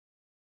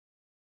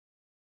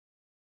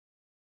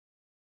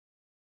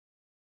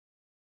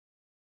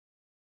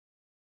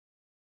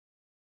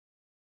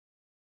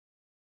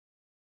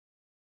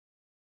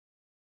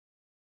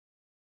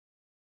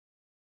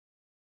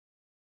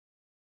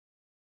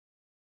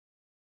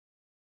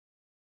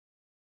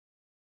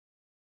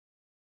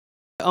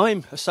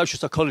I'm a social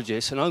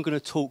psychologist, and I'm going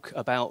to talk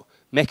about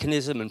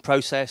mechanism and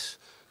process.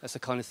 That's the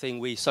kind of thing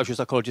we social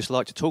psychologists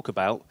like to talk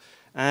about.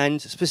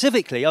 And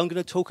specifically, I'm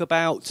going to talk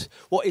about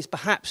what is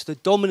perhaps the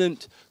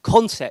dominant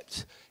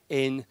concept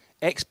in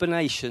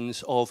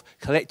explanations of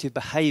collective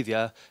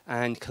behaviour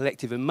and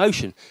collective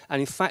emotion. And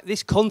in fact,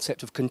 this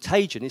concept of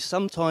contagion is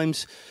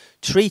sometimes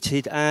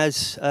treated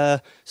as,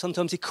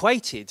 sometimes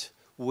equated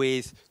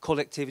with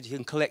collectivity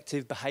and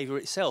collective behaviour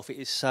itself. It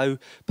is so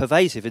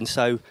pervasive and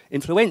so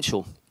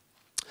influential.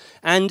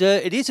 And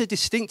it is a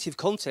distinctive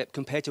concept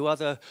compared to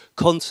other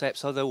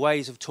concepts, other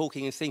ways of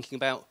talking and thinking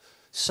about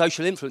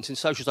social influence in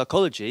social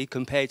psychology,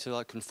 compared to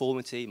like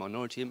conformity,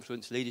 minority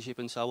influence, leadership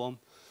and so on.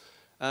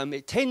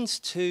 It tends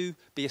to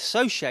be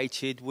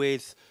associated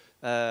with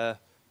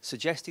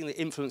suggesting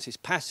that influence is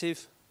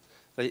passive,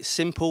 that it's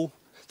simple,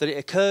 that it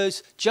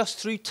occurs just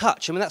through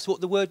touch. I mean, that's what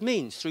the word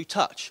means, through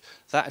touch.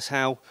 That's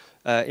how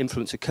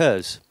influence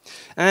occurs.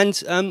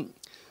 And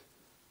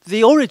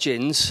the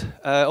origins,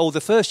 or the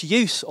first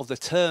use of the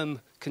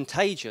term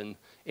contagion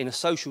in a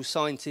social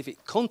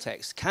scientific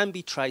context can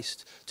be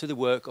traced to the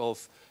work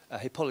of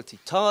Hippolyte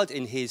Taird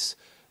in his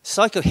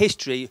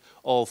psychohistory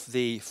of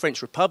the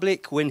French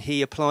Republic, when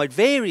he applied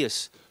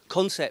various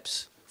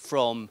concepts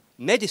from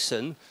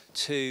medicine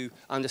to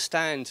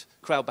understand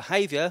crowd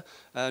behaviour,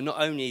 not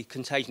only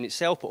contagion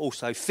itself, but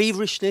also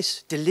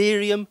feverishness,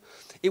 delirium.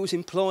 It was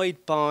employed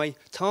by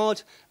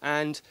Taird,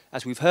 and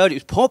as we've heard, it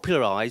was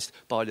popularised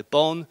by Le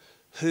Bon,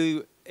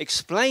 who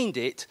explained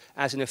it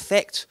as an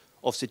effect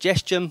of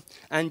suggestion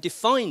and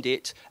defined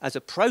it as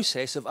a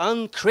process of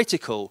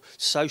uncritical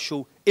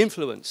social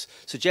influence,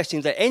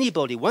 suggesting that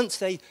anybody, once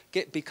they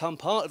become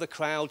part of a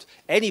crowd,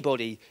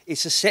 anybody is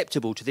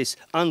susceptible to this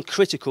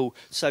uncritical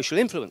social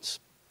influence.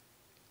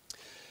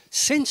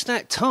 Since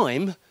that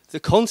time, the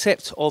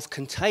concept of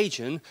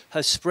contagion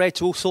has spread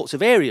to all sorts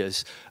of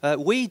areas.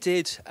 We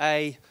did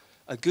a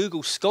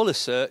Google Scholar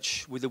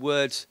search with the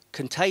word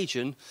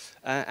contagion,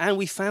 and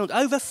we found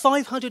over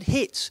 500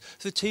 hits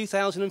for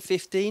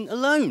 2015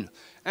 alone.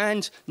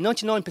 And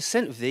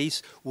 99% of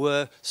these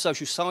were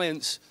social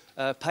science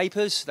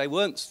papers. They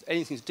weren't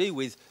anything to do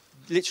with,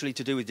 literally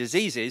to do with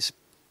diseases.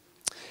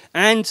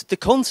 And the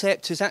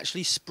concept has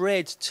actually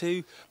spread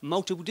to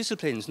multiple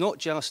disciplines, not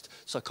just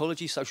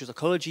psychology, social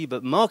psychology,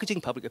 but marketing,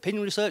 public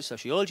opinion research,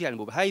 sociology,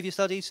 animal behaviour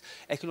studies,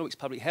 economics,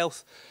 public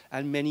health,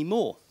 and many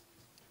more.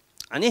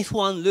 And if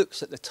one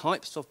looks at the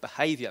types of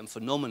behaviour and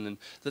phenomenon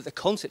that the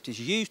concept is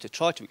used to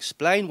try to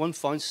explain, one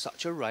finds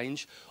such a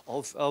range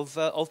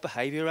of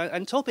behaviour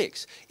and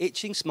topics.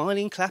 Itching,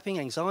 smiling, clapping,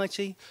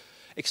 anxiety,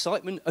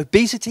 excitement,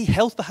 obesity,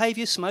 health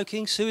behaviour,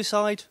 smoking,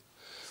 suicide.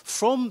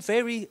 From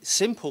very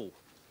simple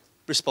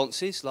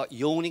responses like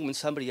yawning when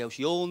somebody else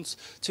yawns,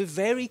 to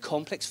very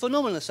complex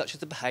phenomena such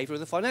as the behaviour of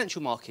the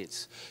financial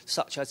markets,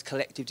 such as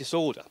collective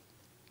disorder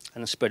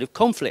and the spread of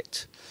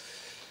conflict.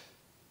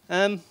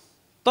 As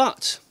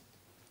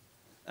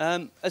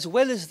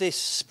well as this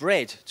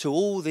spread to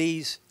all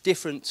these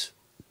different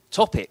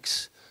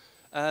topics,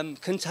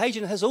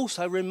 contagion has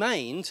also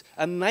remained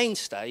a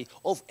mainstay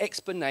of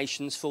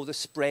explanations for the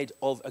spread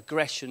of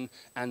aggression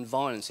and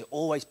violence. It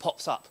always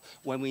pops up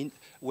when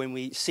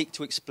we seek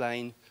to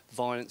explain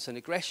violence and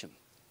aggression.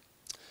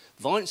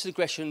 Violence and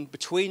aggression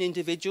between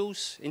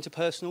individuals,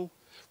 interpersonal,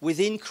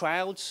 within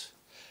crowds,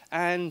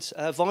 and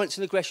violence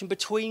and aggression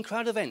between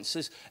crowd events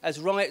as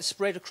riots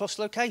spread across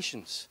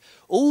locations.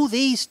 All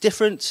these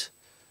different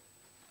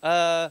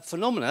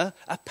phenomena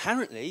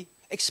apparently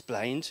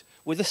explained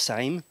with the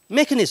same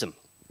mechanism.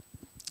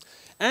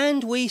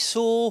 And we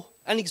saw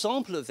an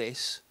example of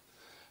this.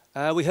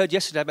 We heard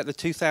yesterday about the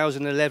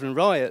 2011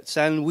 riots,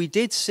 and we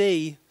did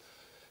see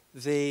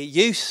the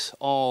use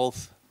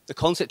of the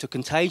concept of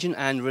contagion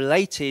and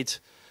related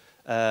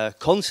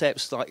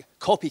concepts like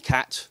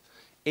copycat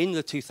in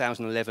the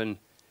 2011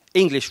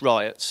 English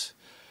riots,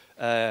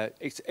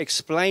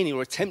 explaining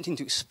or attempting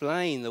to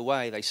explain the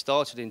way they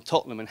started in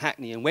Tottenham and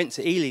Hackney and went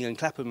to Ealing and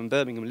Clapham and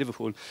Birmingham and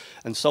Liverpool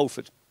and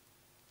Salford.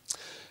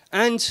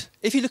 And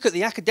if you look at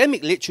the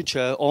academic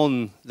literature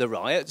on the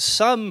riots,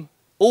 some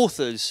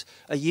authors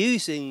are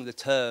using the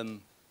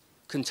term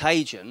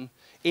contagion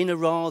in a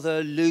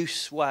rather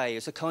loose way,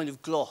 as a kind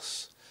of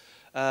gloss.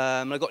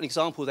 I've got an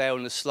example there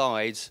on the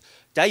slides.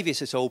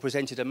 Davis et al.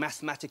 Presented a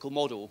mathematical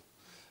model,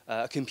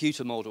 a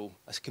computer model,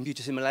 a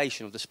computer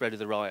simulation of the spread of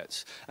the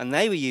riots. And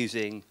they were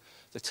using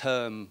the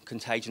term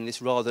contagion in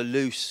this rather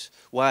loose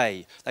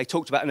way. They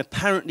talked about the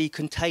apparently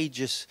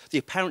contagious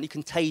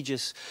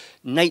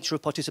nature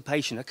of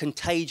participation, a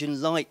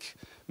contagion-like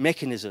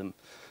mechanism.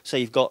 So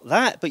you've got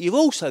that, but you've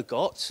also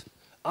got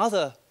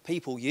other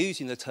people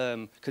using the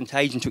term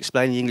contagion to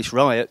explain the English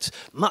riots,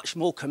 much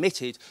more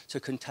committed to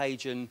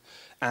contagion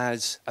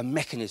as a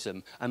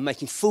mechanism and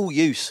making full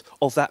use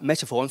of that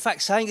metaphor. In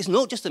fact, saying it's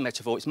not just a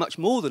metaphor, it's much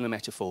more than a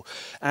metaphor.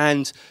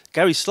 And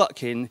Gary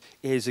Slutkin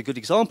is a good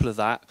example of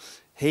that.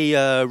 He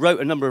wrote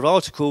a number of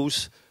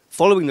articles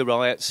following the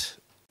riots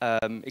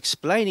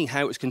explaining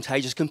how it was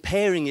contagious,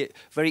 comparing it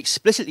very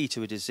explicitly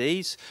to a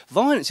disease.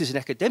 Violence is an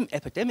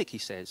epidemic, he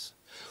says,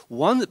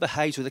 one that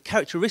behaves with the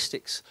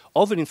characteristics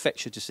of an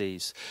infectious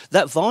disease.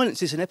 That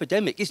violence is an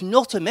epidemic is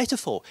not a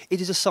metaphor,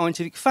 it is a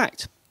scientific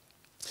fact.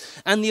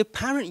 And the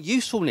apparent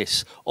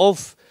usefulness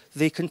of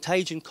the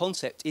contagion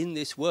concept in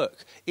this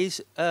work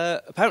is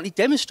apparently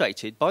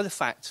demonstrated by the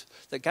fact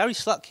that Gary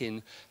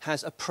Slutkin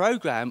has a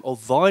program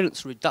of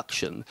violence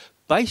reduction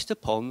based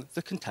upon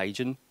the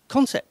contagion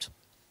concept.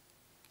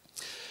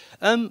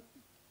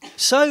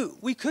 So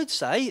we could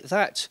say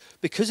that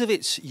because of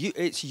its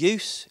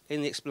use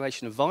in the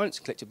explanation of violence,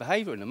 collective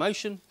behaviour and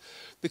emotion,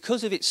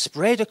 because of its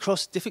spread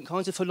across different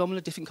kinds of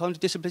phenomena, different kinds of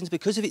disciplines,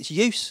 because of its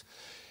use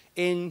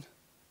in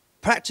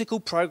practical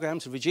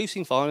programs of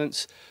reducing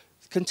violence,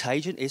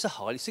 contagion is a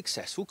highly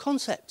successful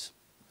concept.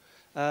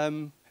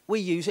 We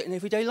use it in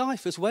everyday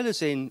life as well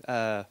as in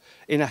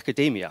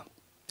academia.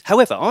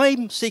 However,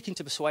 I'm seeking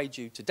to persuade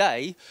you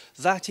today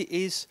that it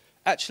is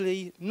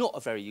actually not a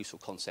very useful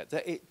concept,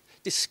 that it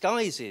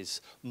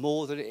disguises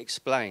more than it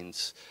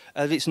explains,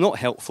 that it's not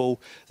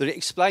helpful, that it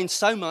explains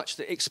so much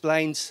that it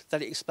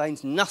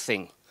explains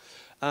nothing.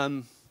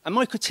 And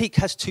my critique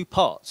has two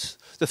parts.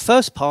 The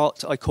first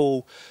part I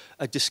call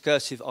a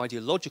discursive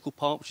ideological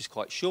part, which is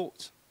quite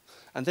short.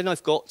 And then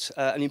I've got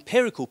an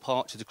empirical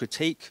part to the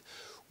critique,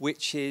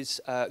 which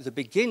is the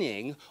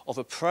beginning of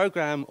a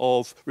program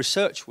of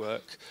research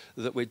work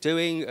that we're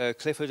doing,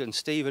 Clifford and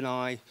Steve and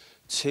I,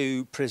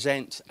 to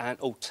present an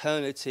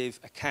alternative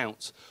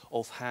account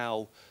of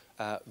how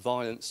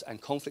violence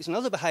and conflicts and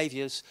other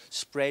behaviours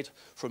spread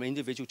from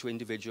individual to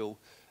individual,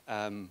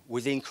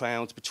 within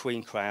crowds,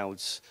 between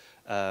crowds,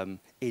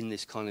 in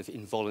this kind of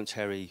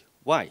involuntary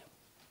way.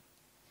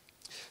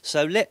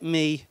 So let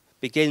me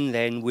begin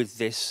then with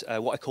this,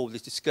 what I call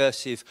this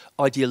discursive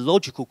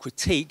ideological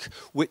critique,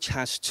 which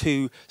has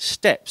two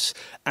steps.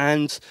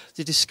 And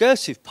the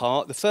discursive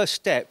part, the first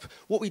step,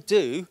 what we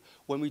do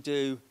when we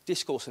do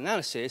discourse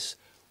analysis,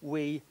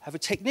 we have a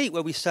technique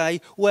where we say,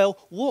 well,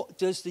 what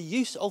does the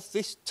use of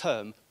this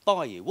term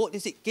buy you? What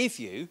does it give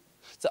you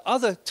that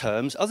other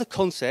terms, other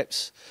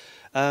concepts,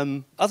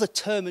 other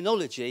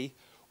terminology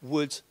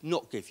would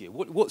not give you?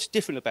 What's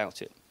different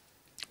about it?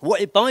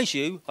 What it buys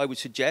you, I would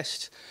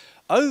suggest,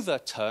 over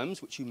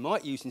terms which you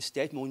might use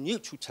instead, more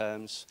neutral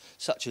terms,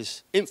 such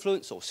as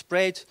influence or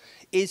spread,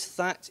 is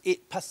that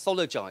it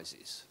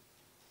pathologizes,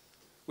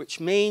 which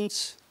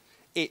means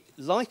it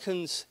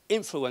likens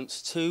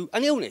influence to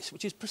an illness,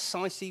 which is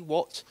precisely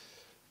what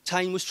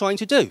Taine was trying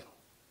to do.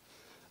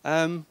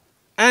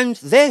 And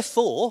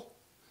therefore,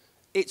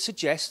 it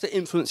suggests that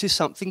influence is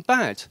something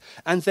bad.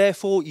 And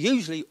therefore,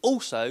 usually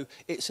also,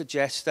 it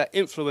suggests that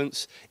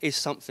influence is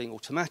something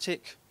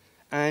automatic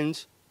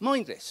and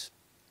mindless.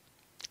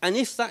 And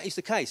if that is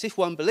the case, if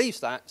one believes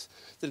that,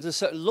 then there's a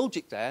certain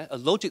logic there, a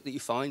logic that you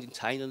find in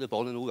Taine and Le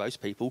Bon and all those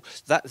people,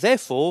 that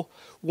therefore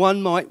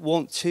one might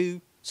want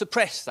to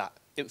suppress that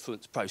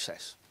influence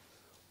process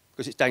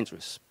because it's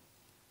dangerous.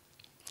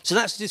 So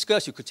that's the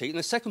discursive critique. And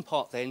the second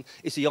part then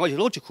is the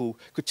ideological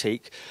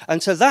critique.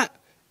 And so that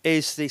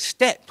is the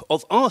step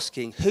of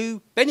asking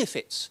who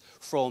benefits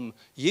from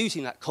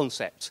using that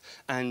concept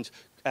and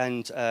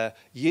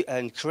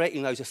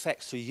creating those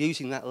effects through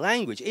using that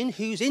language, in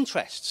whose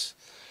interests.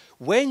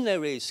 When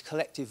there is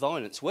collective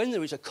violence, when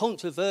there is a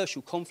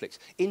controversial conflict,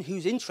 in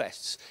whose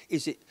interests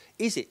is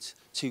it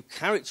to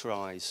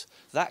characterise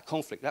that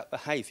conflict, that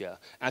behaviour,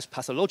 as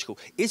pathological?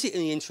 Is it in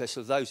the interest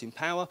of those in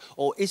power,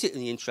 or is it in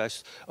the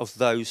interest of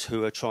those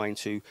who are trying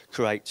to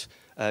create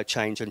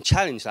change and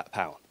challenge that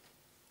power?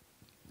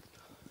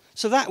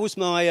 So that was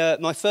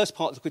my first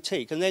part of the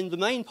critique. And then the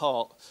main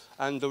part,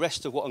 and the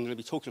rest of what I'm going to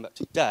be talking about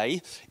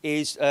today,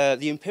 is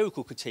the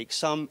empirical critique,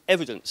 some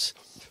evidence.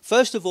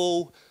 First of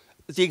all,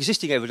 the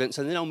existing evidence,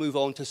 and then I'll move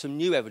on to some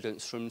new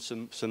evidence from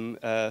some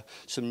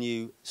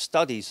new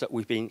studies that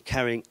we've been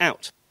carrying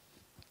out.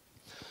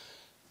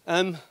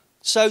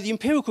 So the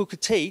empirical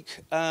critique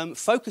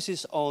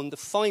focuses on the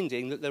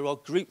finding that there are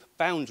group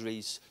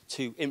boundaries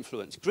to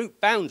influence, group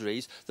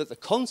boundaries that the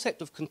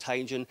concept of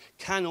contagion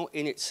cannot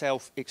in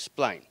itself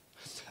explain.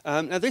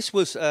 Now this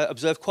was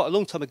observed quite a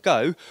long time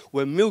ago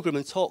when Milgram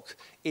and Tock,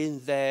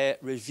 in their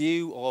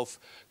review of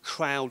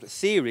crowd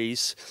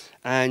theories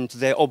and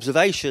their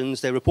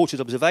observations, their reported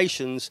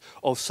observations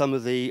of some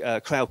of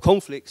the crowd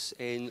conflicts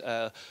in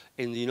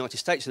the United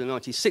States in the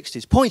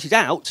 1960s, pointed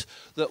out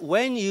that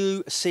when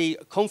you see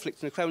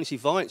conflict in a crowd, when you see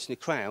violence in a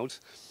crowd,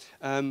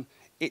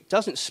 it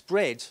doesn't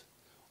spread,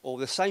 or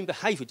the same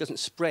behaviour doesn't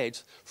spread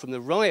from the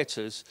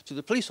rioters to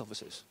the police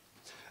officers.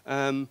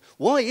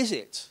 Why is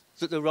it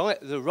that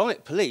the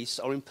riot police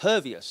are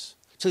impervious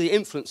to the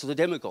influence of the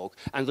demagogue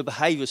and the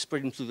behaviour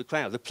spreading through the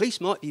crowd? The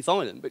police might be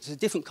violent, but it's a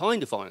different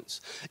kind of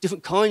violence, a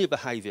different kind of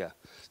behaviour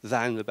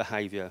than the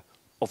behaviour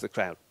of the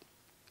crowd.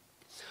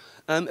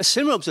 A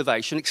similar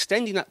observation,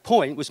 extending that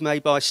point, was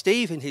made by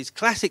Steve in his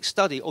classic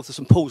study of the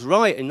St Paul's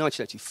riot in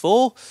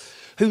 1984,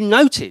 who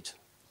noted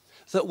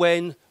that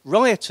when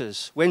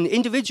rioters, when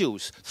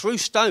individuals threw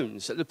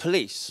stones at the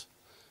police,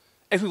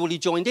 everybody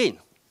joined in.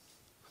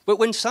 But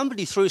when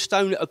somebody threw a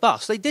stone at a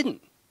bus, they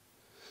didn't.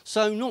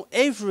 So not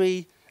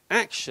every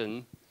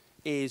action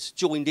is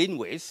joined in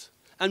with,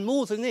 and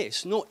more than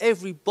this, not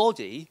every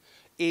body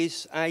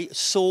is a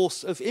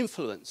source of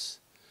influence.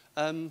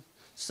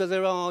 So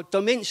there are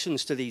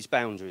dimensions to these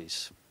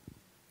boundaries.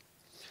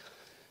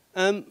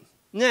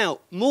 Now,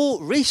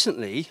 more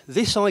recently,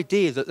 this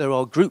idea that there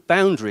are group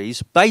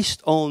boundaries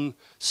based on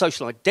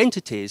social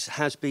identities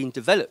has been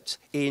developed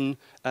in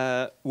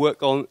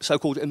work on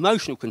so-called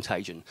emotional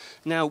contagion.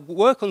 Now,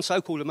 work on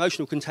so-called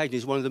emotional contagion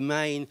is one of the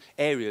main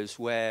areas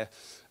where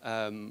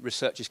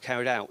research is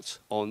carried out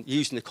on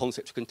using the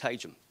concept of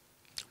contagion.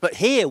 But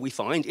here we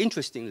find,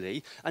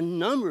 interestingly, a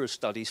number of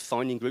studies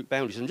finding group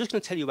boundaries. I'm just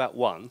going to tell you about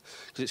one,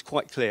 because it's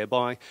quite clear,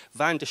 by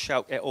Van der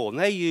Schalk et al. And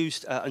they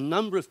used a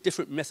number of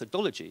different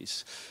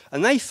methodologies.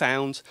 And they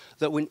found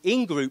that when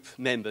in-group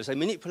members, they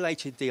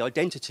manipulated the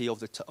identity of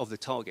the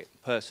target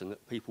person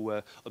that people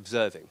were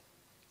observing.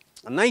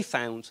 And they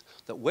found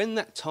that when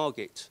that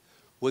target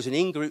was an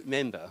in-group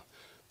member,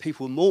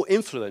 people were more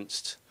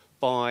influenced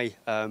by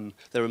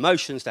their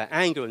emotions, their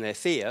anger and their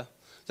fear,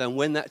 than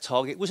when that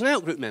target was an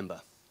out-group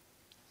member,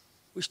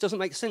 which doesn't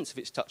make sense if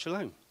it's touch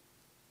alone.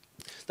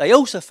 They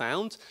also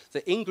found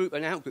that in-group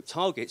and out-group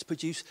targets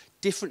produce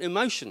different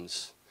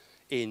emotions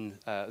in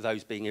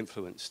those being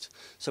influenced.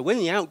 So when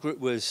the out-group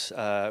was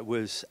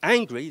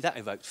angry, that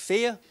evoked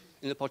fear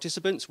in the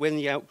participants. When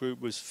the out-group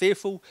was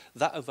fearful,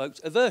 that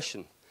evoked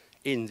aversion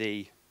in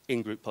the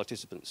in-group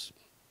participants.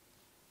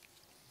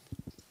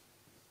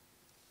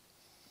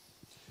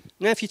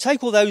 Now, if you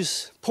take all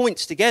those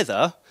points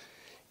together,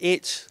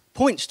 it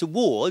points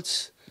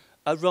towards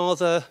a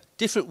rather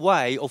different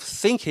way of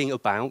thinking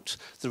about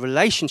the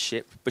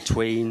relationship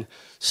between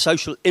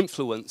social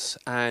influence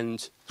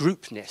and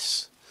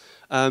groupness.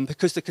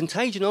 Because the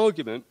contagion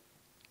argument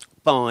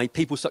by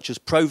people such as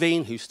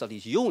Provine, who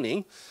studies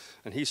yawning,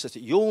 and he says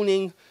that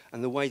yawning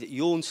and the way that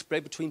yawns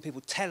spread between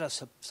people tell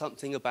us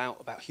something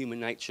about human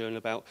nature and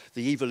about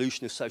the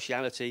evolution of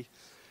sociality.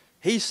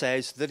 He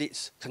says that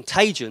it's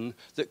contagion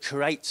that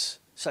creates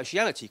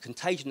sociality,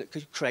 contagion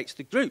that creates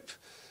the group.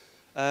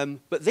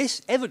 But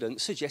this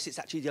evidence suggests it's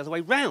actually the other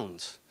way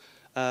round,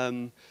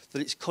 that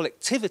it's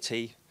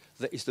collectivity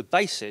that is the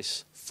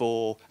basis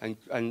for, and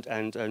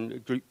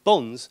group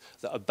bonds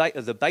that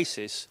are the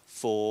basis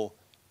for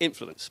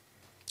influence.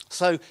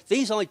 So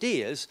these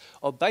ideas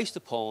are based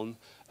upon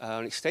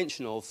an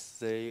extension of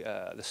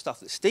the stuff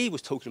that Steve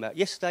was talking about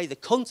yesterday, the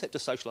concept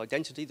of social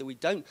identity, that we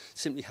don't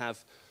simply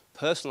have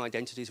personal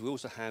identities, we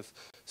also have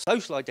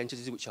social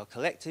identities which are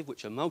collective,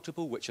 which are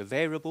multiple, which are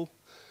variable,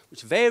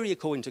 which vary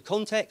according to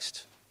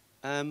context.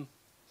 And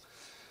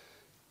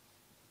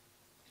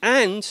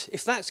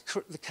if that's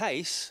the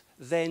case,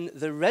 then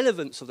the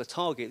relevance of the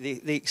target,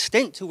 the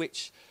extent to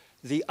which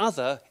the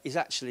other is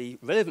actually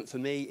relevant for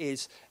me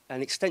is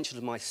an extension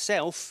of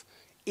myself,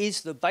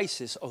 is the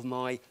basis of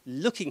my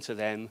looking to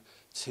them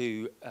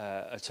to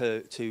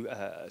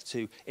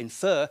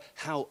infer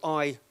how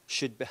I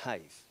should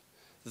behave.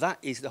 That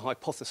is the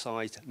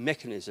hypothesized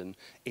mechanism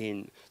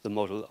in the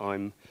model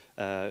I'm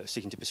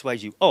seeking to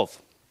persuade you of.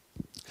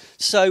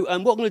 So what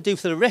I'm going to do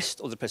for the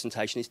rest of the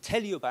presentation is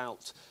tell you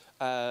about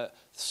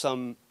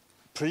some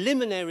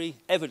preliminary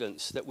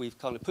evidence that we've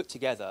kind of put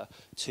together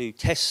to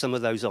test some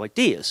of those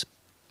ideas.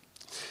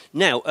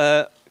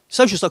 Now,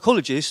 social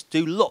psychologists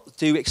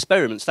do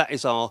experiments. That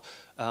is our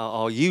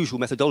usual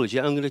methodology.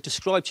 I'm going to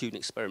describe to you an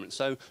experiment.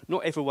 So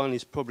not everyone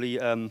is probably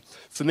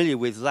familiar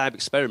with lab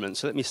experiments,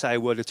 so let me say a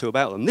word or two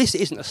about them. This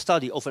isn't a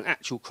study of an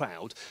actual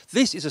crowd.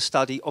 This is a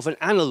study of an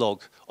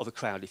analogue of a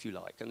crowd, if you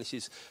like. And this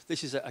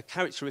is a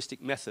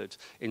characteristic method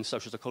in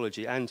social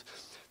psychology. And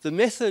the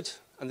method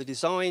and the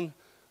design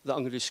that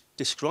I'm going to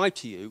describe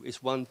to you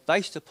is one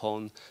based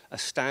upon a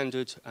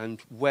standard and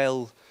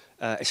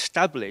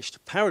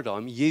well-established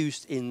paradigm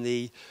used in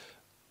the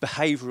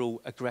behavioural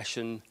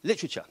aggression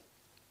literature.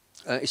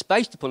 It's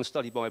based upon a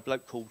study by a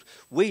bloke called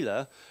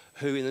Wheeler,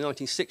 who in the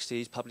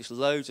 1960s published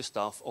loads of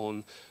stuff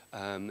on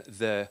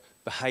the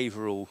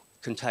behavioural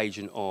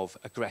contagion of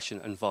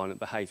aggression and violent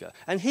behaviour.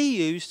 And he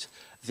used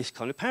this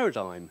kind of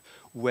paradigm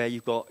where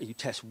you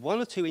test one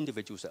or two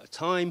individuals at a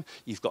time,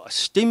 you've got a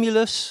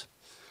stimulus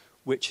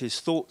which is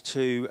thought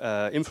to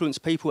influence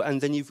people, and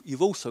then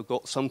you've also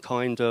got some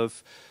kind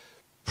of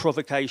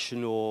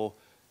provocation or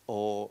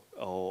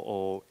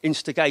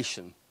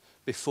instigation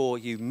before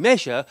you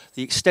measure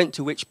the extent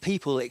to which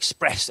people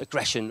express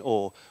aggression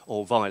or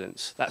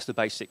violence. That's the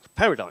basic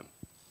paradigm.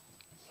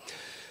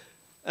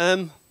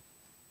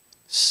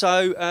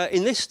 So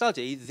in this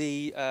study,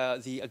 the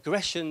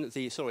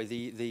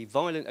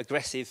violent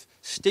aggressive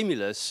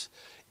stimulus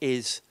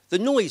is the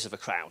noise of a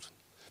crowd,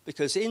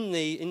 because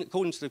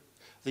according to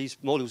these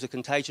models of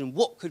contagion,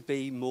 what could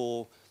be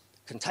more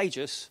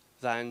contagious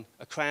than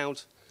a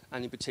crowd,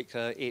 and in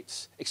particular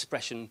its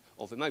expression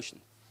of emotion?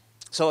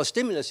 So our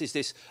stimulus is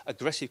this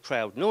aggressive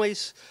crowd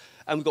noise,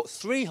 and we've got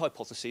three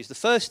hypotheses. The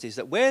first is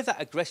that where that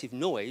aggressive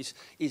noise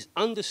is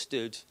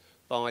understood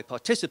by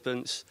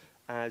participants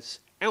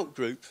as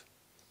out-group,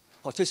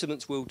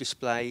 participants will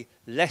display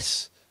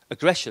less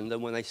aggression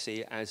than when they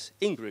see it as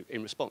in-group,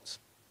 in response.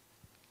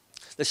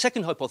 The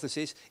second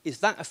hypothesis is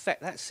that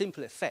effect, that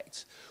simple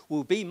effect,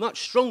 will be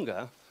much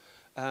stronger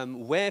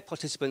where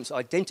participants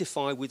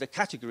identify with the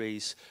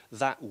categories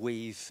that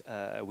we've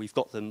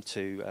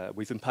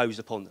imposed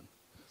upon them.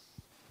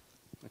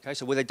 Okay,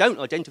 so where they don't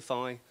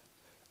identify,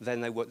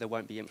 then they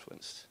won't be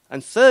influenced.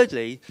 And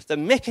thirdly, the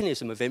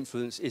mechanism of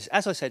influence is,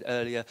 as I said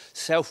earlier,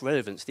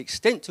 self-relevance. The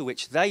extent to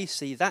which they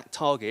see that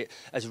target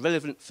as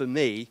relevant for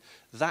me,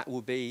 that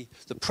will be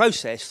the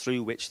process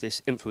through which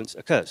this influence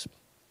occurs.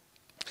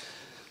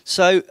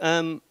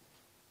 So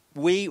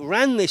we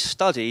ran this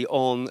study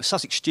on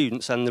Sussex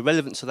students, and the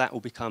relevance of that will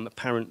become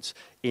apparent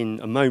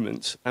in a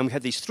moment. And we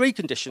had these three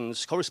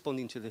conditions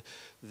corresponding to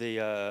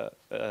the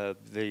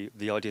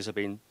ideas I've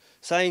been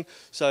saying.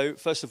 So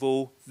first of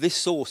all, this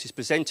source is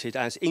presented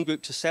as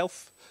in-group to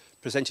self,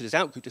 presented as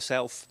out-group to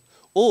self,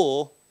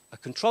 or a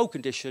control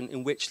condition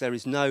in which there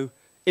is no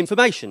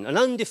information, an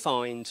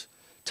undefined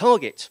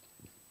target.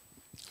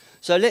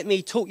 So let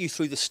me talk you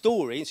through the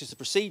story. It's just the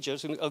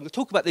procedures. I'm going to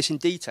talk about this in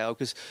detail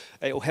because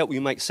it will help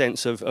you make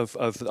sense of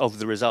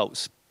the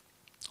results.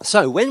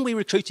 So when we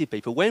recruited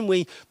people, when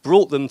we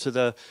brought them to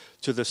the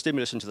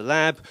stimulus and to the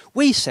lab,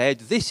 we said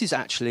this is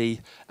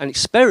actually an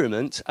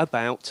experiment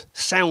about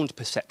sound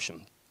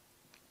perception.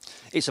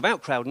 It's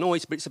about crowd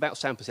noise, but it's about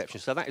sound perception.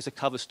 So that is a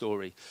cover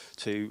story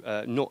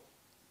to not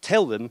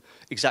tell them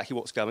exactly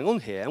what's going on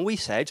here. And we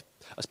said,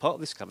 as part of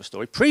this cover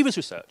story, previous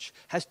research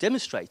has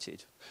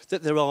demonstrated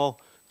that there are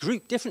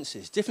group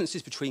differences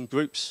between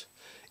groups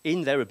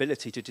in their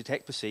ability to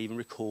detect, perceive, and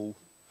recall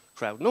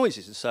crowd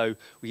noises. And so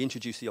we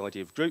introduced the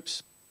idea of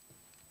groups.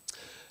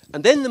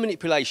 And then the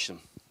manipulation.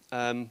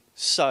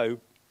 So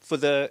for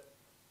the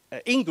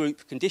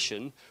in-group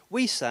condition,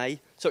 we say,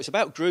 so it's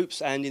about groups,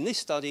 and in this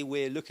study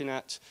we're looking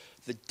at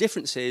the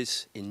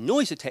differences in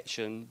noise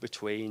detection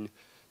between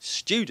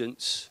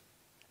students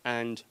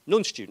and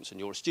non-students. And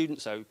you're a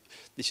student, so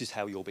this is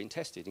how you're being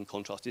tested, in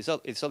contrast to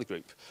this other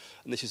group.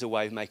 And this is a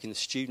way of making the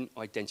student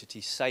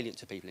identity salient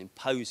to people,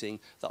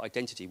 imposing that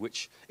identity,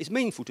 which is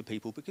meaningful to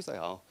people because they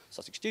are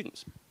Sussex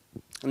students.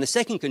 And the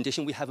second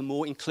condition, we have a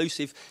more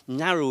inclusive,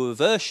 narrower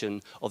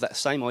version of that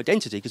same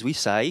identity, because we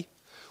say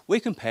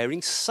we're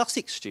comparing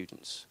Sussex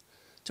students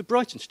to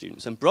Brighton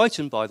students. And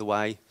Brighton, by the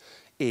way,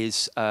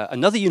 is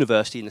another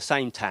university in the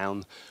same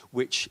town,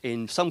 which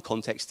in some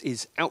context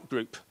is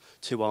out-group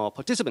to our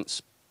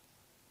participants.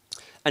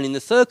 And in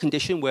the third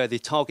condition, where the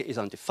target is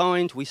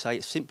undefined, we say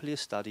it's simply a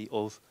study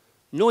of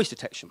noise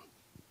detection.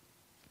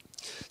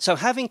 So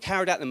having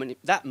carried out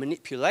that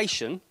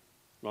manipulation,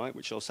 right,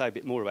 which I'll say a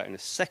bit more about in a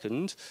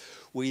second,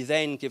 we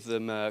then give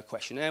them a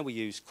questionnaire. We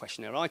use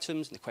questionnaire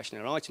items, and the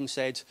questionnaire item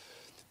said,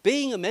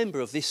 being a member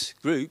of this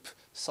group,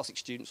 Sussex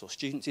students or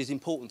students, is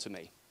important to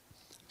me,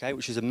 okay,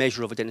 which is a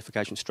measure of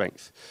identification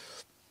strength.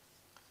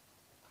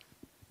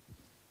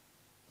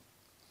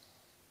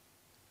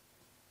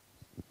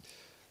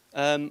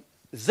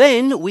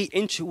 Then we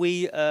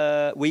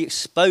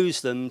expose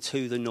them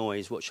to the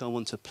noise, which I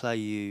want to play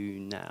you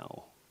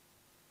now.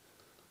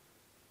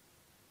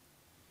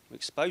 We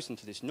expose them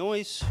to this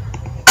noise.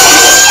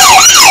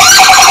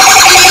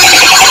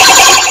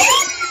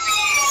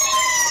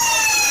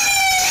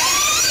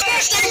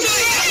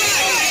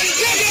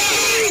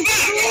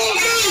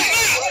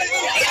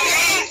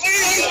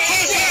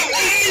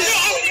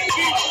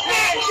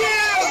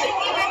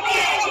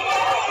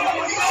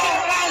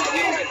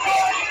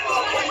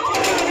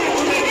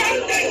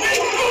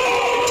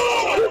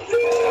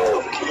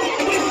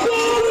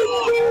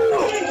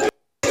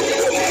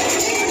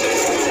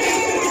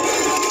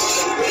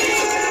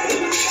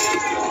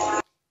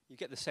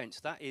 The sense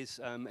that is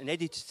an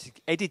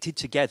edited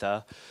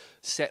together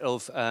set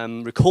of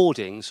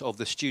recordings of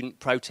the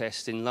student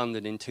protests in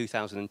London in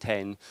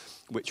 2010,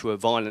 which were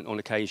violent on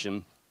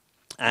occasion,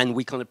 and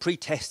we kind of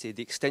pre-tested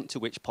the extent to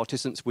which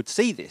participants would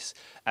see this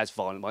as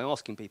violent by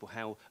asking people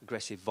how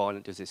aggressive,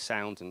 violent does this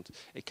sound, and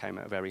it came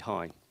out very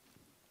high.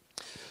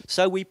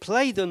 So we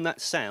played them that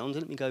sound.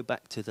 Let me go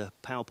back to the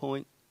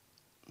PowerPoint.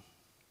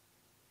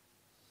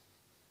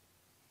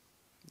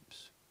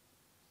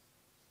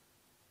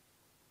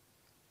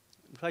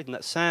 Played in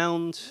that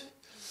sound,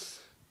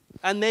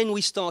 and then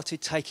we started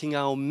taking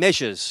our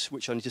measures,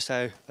 which I need to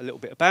say a little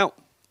bit about.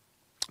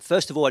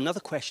 First of all, another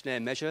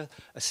questionnaire measure,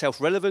 a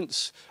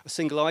self-relevance, a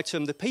single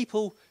item. The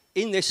people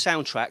in this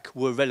soundtrack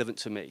were relevant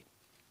to me,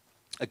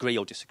 agree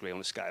or disagree on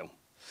a scale.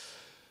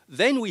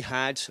 Then we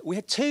had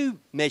two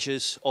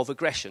measures of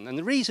aggression, and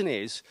the reason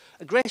is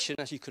aggression,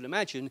 as you can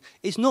imagine,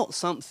 is not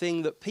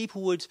something that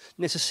people would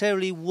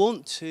necessarily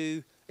want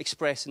to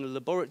express in a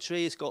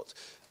laboratory. It's got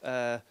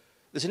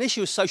there's an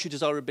issue of social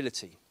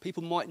desirability.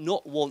 People might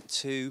not want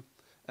to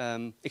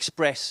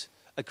express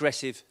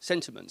aggressive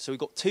sentiments. So we've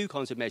got two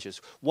kinds of measures.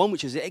 One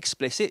which is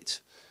explicit,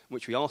 in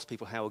which we ask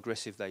people how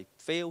aggressive they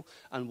feel,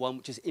 and one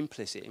which is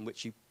implicit, in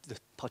which the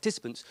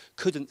participants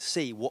couldn't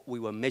see what we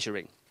were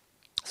measuring.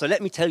 So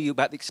let me tell you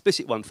about the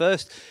explicit one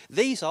first.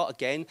 These are,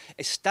 again,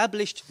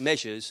 established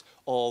measures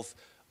of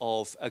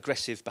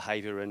aggressive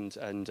behaviour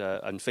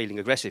and feeling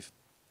aggressive.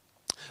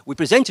 We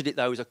presented it,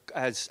 though,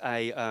 as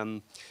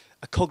a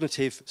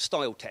cognitive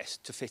style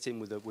test to fit in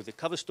with the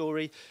cover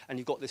story. And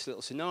you've got this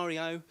little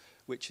scenario,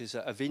 which is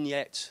a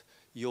vignette.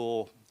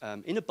 You're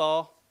in a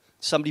bar.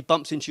 Somebody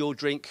bumps into your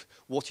drink.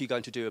 What are you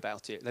going to do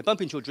about it? They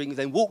bump into your drink,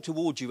 then walk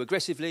towards you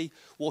aggressively.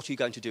 What are you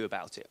going to do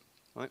about it?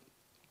 Right?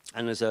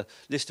 And there's a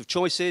list of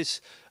choices.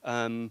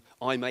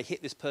 I may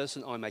hit this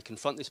person. I may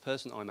confront this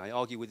person. I may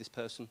argue with this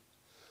person.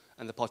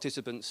 And the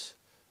participants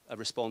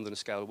respond on a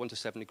scale of 1 to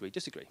 7, agree,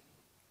 disagree.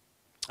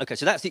 Okay,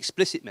 so that's the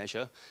explicit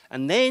measure.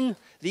 And then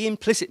the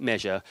implicit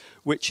measure,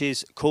 which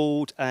is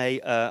called an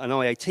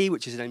IAT,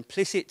 which is an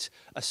implicit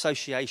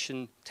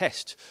association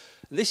test.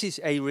 This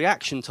is a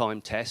reaction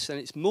time test, and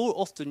it's more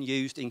often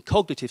used in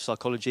cognitive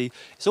psychology.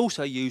 It's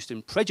also used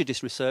in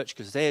prejudice research,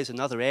 because there's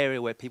another area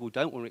where people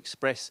don't want to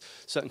express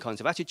certain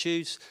kinds of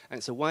attitudes, and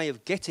it's a way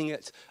of getting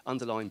at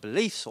underlying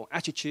beliefs or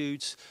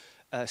attitudes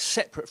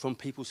separate from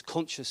people's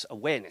conscious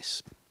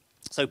awareness.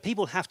 So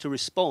people have to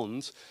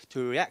respond to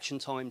a reaction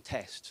time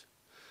test,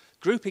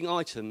 grouping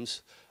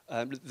items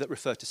that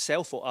refer to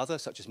self or other,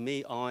 such as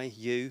me, I,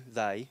 you,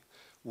 they,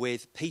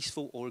 with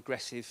peaceful or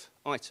aggressive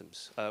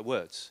items,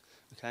 words.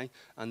 Okay?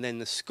 And then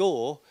the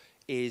score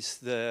is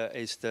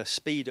the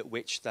speed at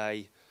which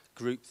they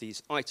group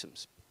these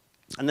items.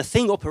 And the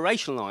thing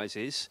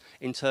operationalizes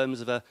in terms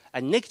of a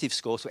negative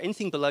score, so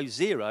anything below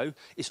 0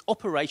 is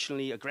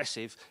operationally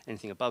aggressive,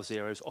 anything above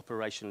 0 is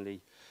operationally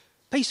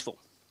peaceful.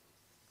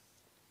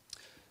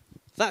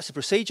 That's the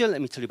procedure. Let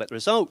me tell you about the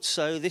results.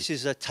 So this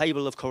is a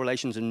table of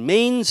correlations and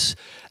means.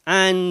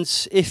 And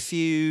if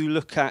you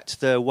look at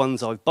the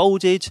ones I've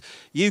bolded,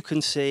 you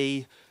can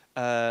see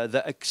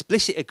that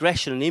explicit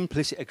aggression and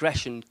implicit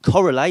aggression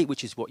correlate,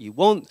 which is what you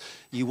want.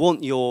 You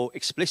want your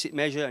explicit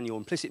measure and your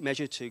implicit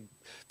measure to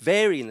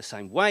vary in the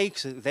same way,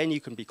 so then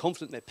you can be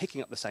confident they're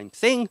picking up the same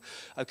thing.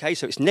 Okay,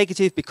 so it's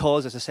negative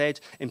because, as I said,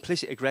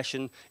 implicit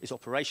aggression is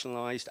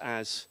operationalized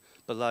as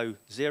below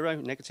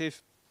 0,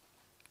 negative.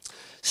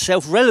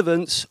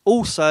 Self-relevance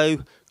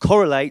also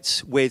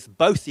correlates with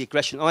both the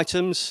aggression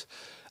items,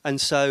 and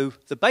so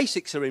the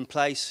basics are in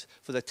place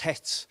for the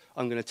tests.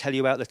 I'm going to tell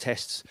you about the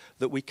tests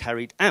that we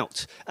carried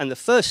out. And the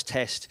first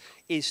test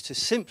is to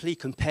simply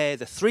compare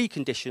the 3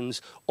 conditions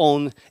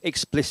on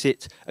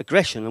explicit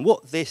aggression. And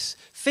what this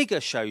figure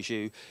shows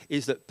you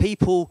is that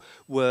people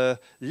were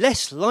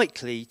less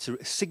likely to,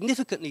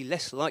 significantly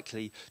less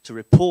likely to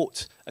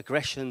report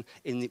aggression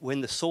when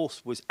the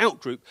source was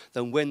out-group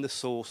than when the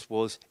source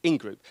was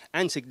in-group,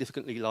 and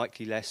significantly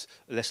less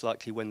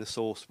likely when the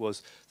source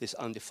was this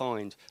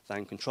undefined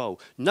than control.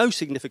 No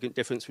significant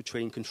difference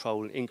between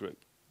control and in-group.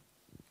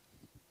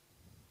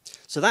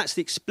 So that's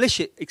the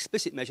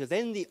explicit measure.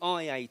 Then the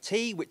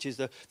IAT, which is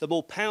the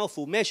more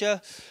powerful measure.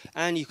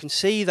 And you can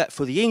see that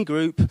for the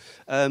in-group,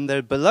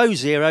 they're below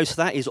 0,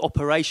 so that is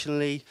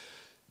operationally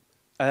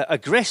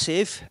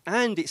aggressive,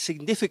 and it's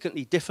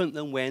significantly different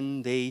than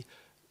when the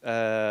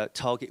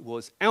target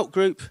was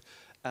out-group.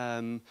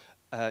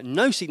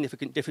 No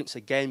significant difference,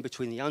 again,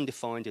 between the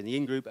undefined and the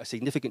in-group, a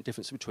significant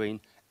difference between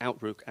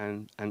out-group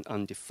and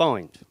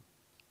undefined.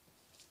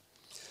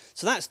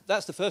 So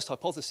that's the first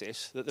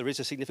hypothesis, that there is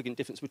a significant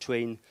difference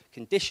between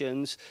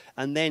conditions.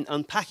 And then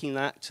unpacking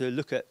that to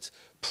look at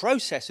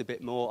process a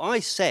bit more, I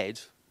said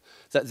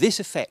that this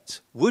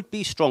effect would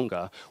be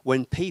stronger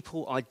when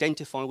people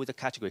identify with a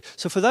category.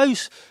 So for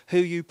those who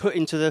you put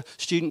into the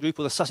student group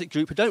or the Sussex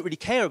group who don't really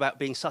care about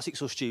being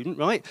Sussex or student,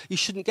 right, you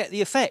shouldn't get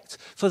the effect.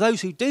 For those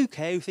who do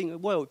care, who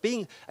think, well,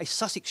 being a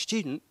Sussex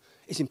student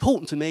is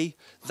important to me,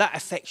 that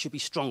effect should be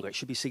stronger, it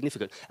should be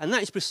significant. And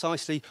that is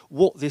precisely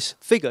what this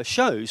figure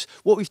shows.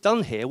 What we've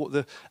done here, what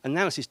the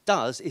analysis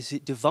does, is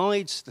it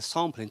divides the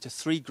sample into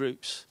 3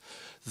 groups.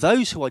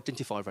 Those who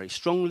identify very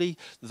strongly,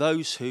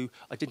 those who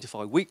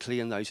identify weakly,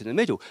 and those in the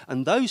middle.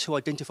 And those who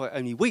identify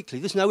only weakly,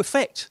 there's no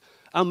effect.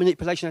 Our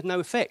manipulation had no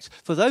effect.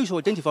 For those who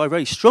identify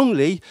very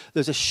strongly,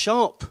 there's a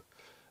sharp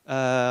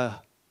line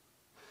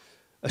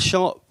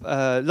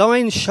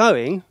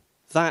showing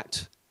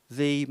that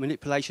the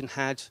manipulation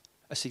had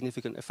a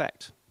significant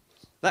effect.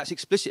 That's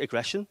explicit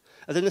aggression.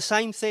 And then the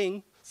same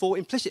thing for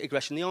implicit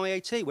aggression, the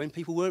IAT, when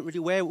people weren't really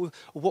aware of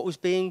what was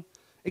being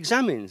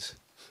examined.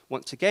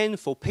 Once again,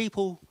 for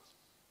people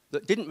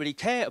that didn't really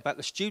care about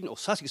the student or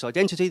Sussex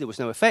identity, there was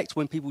no effect.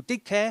 When people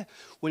did care,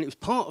 when it was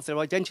part of their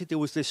identity, there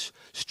was this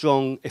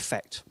strong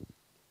effect.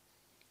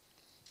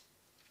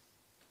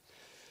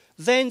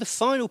 Then the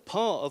final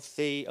part of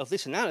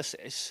this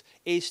analysis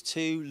is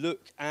to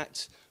look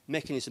at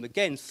mechanism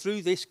again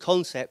through this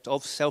concept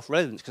of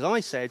self-relevance, because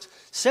I said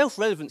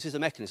self-relevance is a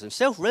mechanism.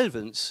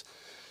 Self-relevance,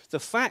 the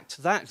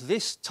fact that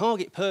this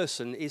target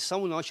person is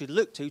someone I should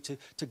look to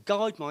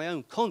guide my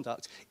own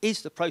conduct,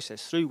 is the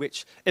process through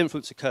which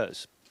influence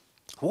occurs.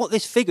 What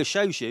this figure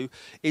shows you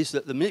is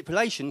that the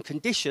manipulation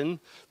condition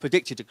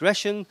predicted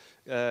aggression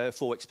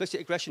for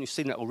explicit aggression. You've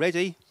seen that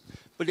already,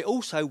 but it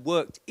also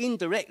worked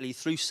indirectly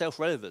through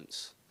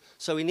self-relevance.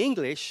 So in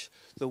English,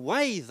 the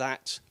way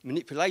that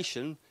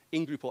manipulation,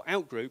 in-group or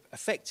out-group,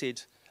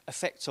 affected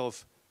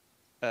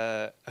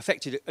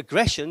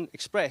aggression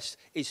expressed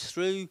is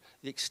through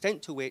the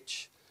extent to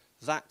which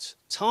that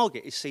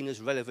target is seen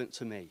as relevant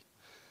to me.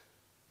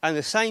 And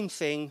the same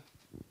thing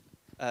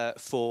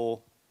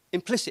for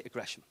implicit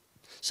aggression.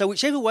 So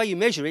whichever way you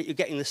measure it, you're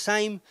getting the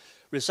same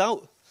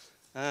result.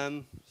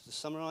 To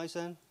summarise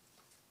then.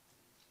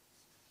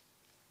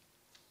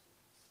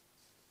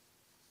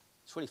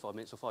 25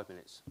 minutes or 5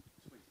 minutes?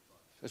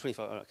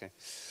 25, oh, okay.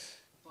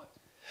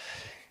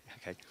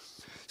 Okay.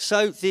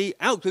 So the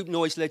out-group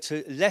noise led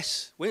to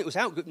less, when it was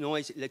out-group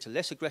noise, it led to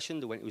less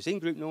aggression than when it was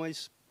in-group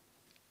noise,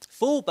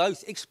 for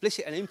both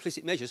explicit and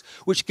implicit measures,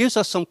 which gives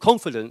us some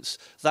confidence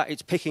that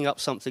it's picking up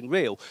something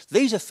real.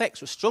 These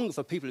effects were stronger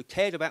for people who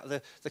cared about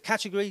the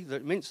category that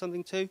it meant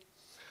something to,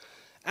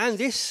 and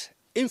this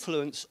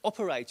influence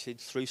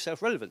operated through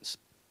self-relevance.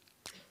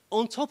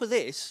 On top of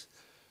this,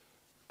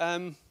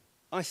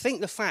 I think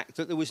the fact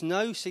that there was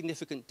no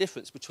significant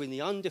difference between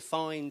the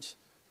undefined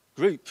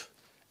group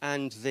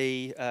and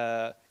the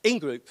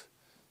in-group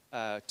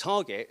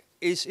target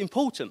is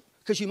important.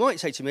 Because you might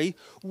say to me,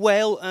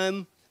 well,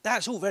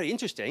 that's all very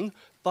interesting,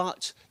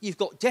 but you've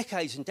got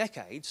decades and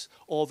decades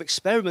of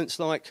experiments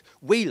like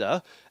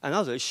Wheeler and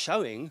others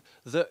showing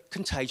that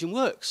contagion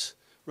works,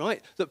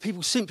 right? That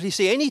people simply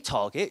see any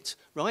target,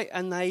 right,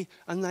 and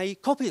they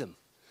copy them.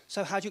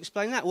 So how do you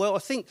explain that? Well, I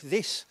think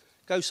this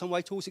goes some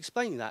way towards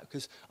explaining that,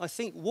 because I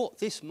think what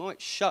this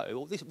might show,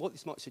 or what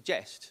this might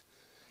suggest,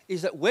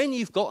 is that when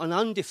you've got an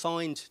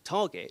undefined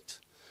target,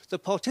 the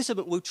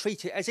participant will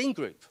treat it as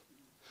in-group.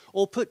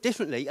 Or put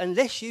differently,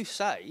 unless you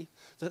say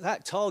that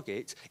that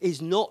target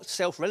is not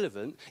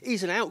self-relevant,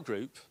 is an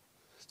out-group,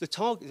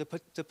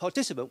 the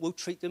participant will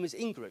treat them as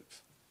in-group,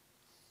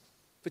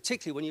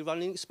 particularly when you're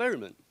running an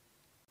experiment.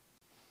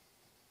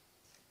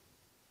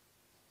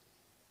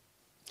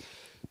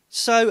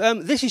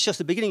 So this is just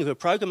the beginning of a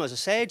program, as I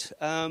said,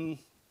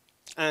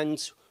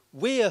 and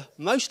we're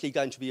mostly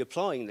going to be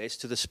applying this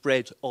to the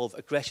spread of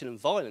aggression and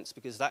violence,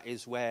 because that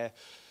is where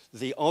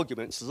the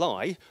arguments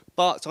lie.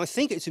 But I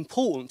think it's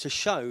important to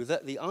show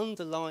that the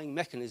underlying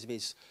mechanism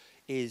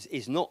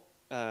is not,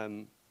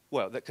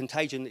 well, that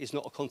contagion is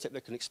not a concept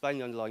that can explain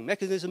the underlying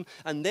mechanism,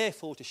 and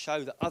therefore to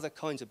show that other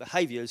kinds of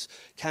behaviours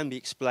can be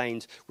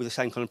explained with the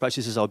same kind of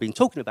processes I've been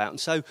talking about. And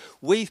so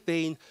we've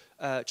been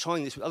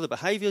trying this with other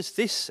behaviours.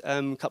 This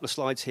couple of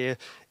slides here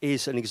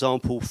is an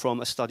example from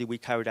a study we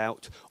carried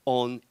out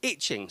on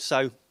itching.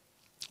 So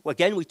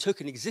again, we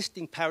took an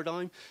existing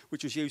paradigm,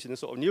 which was used in a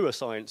sort of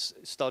neuroscience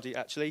study,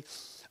 actually,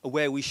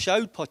 where we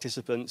showed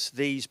participants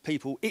these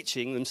people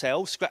itching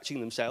themselves, scratching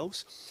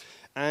themselves.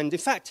 And in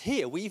fact,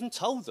 here, we even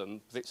told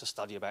them that it's a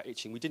study about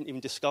itching. We didn't even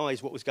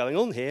disguise what was going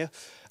on here.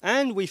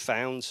 And we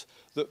found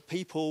that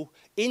people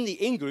in the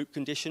in-group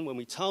condition, when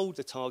we told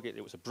the target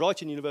it was a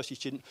Brighton University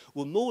student,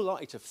 were more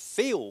likely to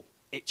feel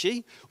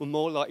itchy, were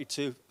more likely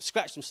to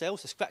scratch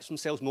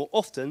themselves more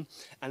often.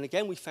 And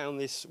again, we found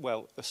this,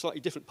 well, a slightly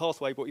different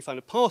pathway, but we found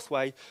a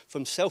pathway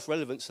from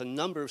self-relevance, a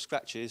number of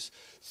scratches,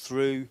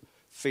 through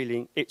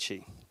feeling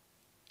itchy.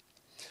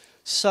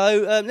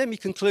 So let me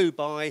conclude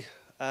by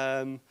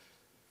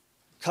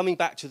coming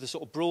back to the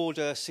sort of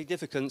broader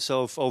significance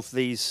of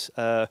these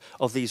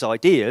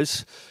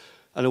ideas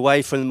and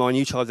away from the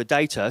minutiae of the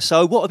data.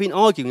 So what I've been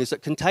arguing is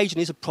that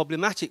contagion is a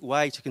problematic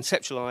way to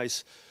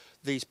conceptualize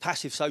these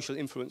passive social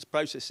influence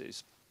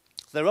processes.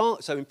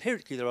 So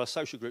empirically, there are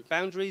social group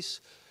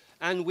boundaries,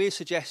 and we're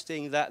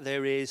suggesting that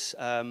there is,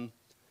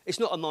 it's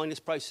not a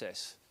mindless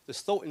process.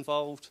 There's thought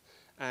involved,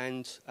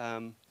 and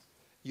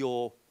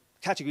your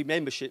category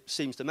membership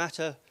seems to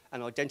matter,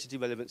 and identity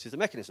relevance is the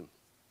mechanism.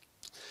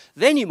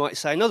 Then you might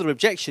say another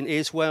objection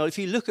is, well, if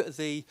you look at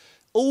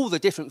all the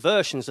different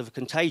versions of a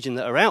contagion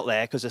that are out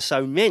there, because there's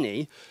so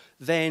many,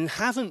 then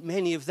haven't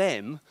many of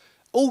them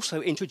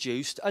also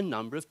introduced a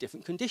number of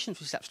different conditions,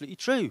 which is absolutely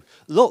true.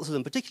 Lots of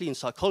them, particularly in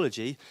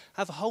psychology,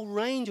 have a whole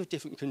range of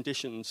different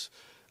conditions,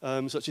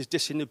 such as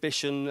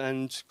disinhibition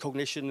and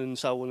cognition and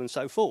so on and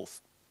so forth.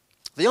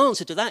 The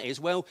answer to that is,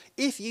 well,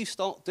 if you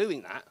start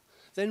doing that,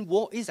 then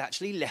what is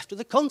actually left of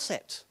the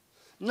concept?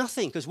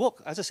 Nothing, because what,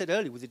 as I said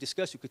earlier with the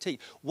discursive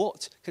critique,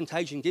 what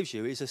contagion gives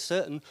you is a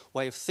certain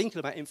way of thinking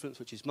about influence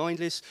which is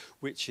mindless,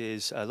 which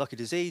is like a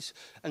disease.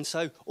 And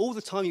so all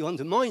the time you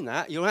undermine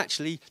that, you're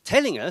actually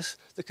telling us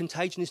that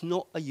contagion is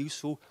not a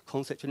useful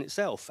concept in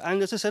itself.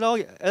 And as I said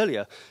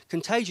earlier,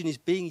 contagion is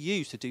being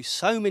used to do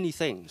so many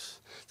things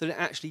that it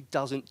actually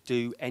doesn't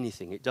do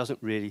anything. It doesn't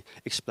really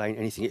explain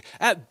anything.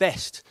 At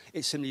best,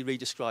 it simply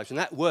redescribes, and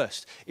at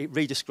worst, it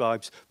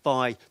redescribes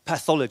by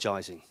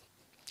pathologizing.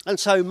 And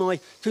so my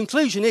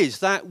conclusion is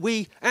that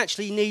we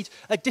actually need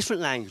a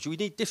different language. We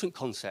need different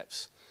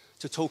concepts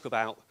to talk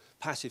about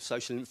passive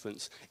social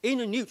influence. In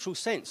a neutral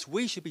sense,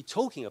 we should be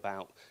talking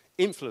about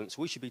influence.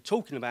 We should be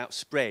talking about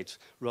spread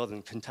rather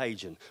than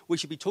contagion. We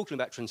should be talking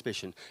about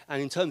transmission.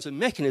 And in terms of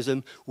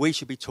mechanism, we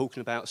should be talking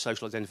about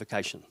social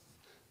identification.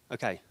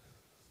 Okay.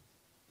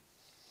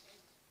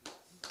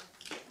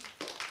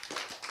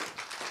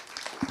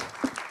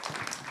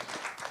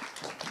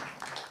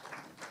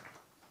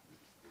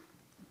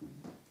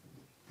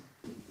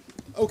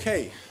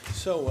 Okay,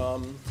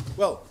 so,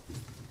 well,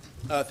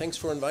 Thanks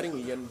for inviting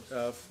me and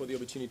for the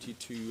opportunity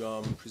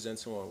to present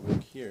some of our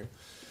work here.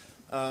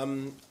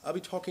 I'll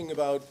be talking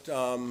about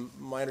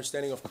my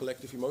understanding of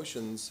collective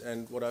emotions,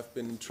 and what I've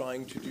been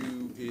trying to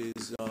do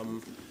is,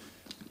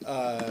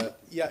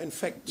 in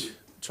fact,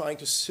 trying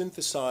to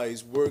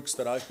synthesize works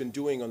that I've been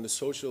doing on the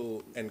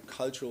social and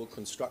cultural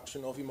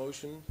construction of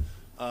emotion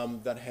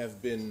that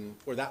have been,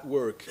 or that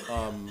work,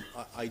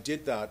 I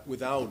did that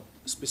without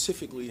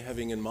specifically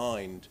having in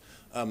mind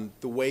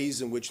the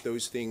ways in which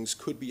those things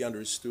could be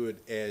understood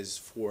as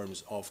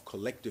forms of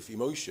collective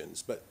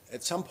emotions. But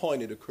at some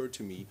point it occurred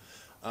to me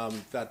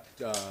that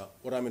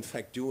what I'm in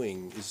fact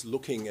doing is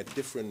looking at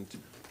different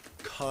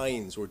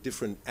kinds or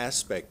different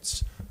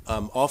aspects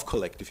of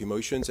collective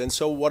emotions. And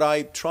so what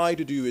I try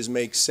to do is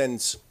make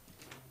sense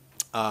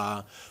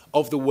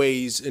of the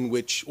ways in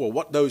which, or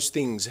what those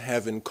things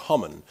have in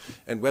common,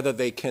 and whether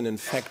they can in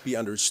fact be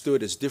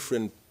understood as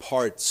different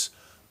parts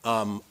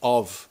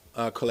of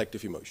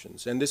collective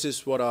emotions. And this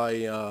is what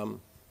I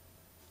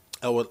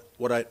would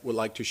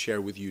like to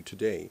share with you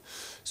today.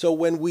 So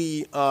when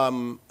we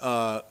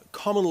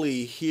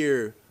commonly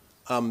hear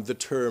the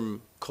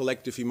term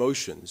collective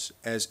emotions,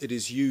 as it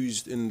is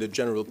used in the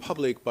general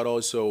public, but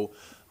also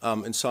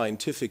in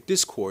scientific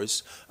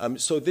discourse,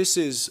 so this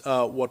is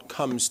what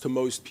comes to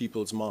most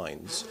people's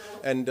minds.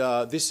 And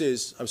this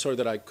is, I'm sorry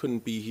that I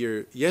couldn't be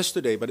here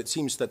yesterday, but it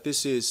seems that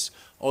this is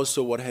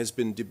also what has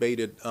been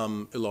debated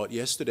a lot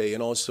yesterday,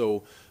 and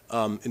also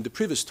in the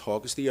previous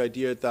talk, is the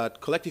idea that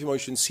collective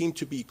emotions seem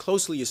to be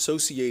closely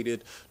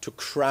associated to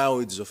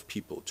crowds of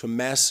people, to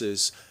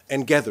masses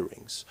and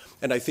gatherings.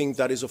 And I think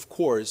that is, of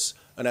course,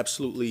 an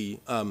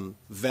absolutely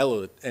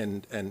valid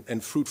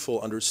and fruitful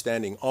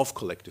understanding of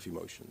collective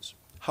emotions.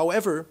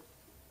 However,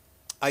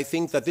 I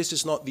think that this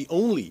is not the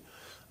only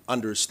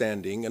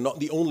understanding and not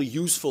the only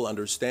useful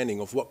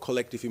understanding of what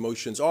collective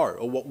emotions are,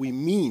 or what we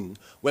mean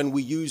when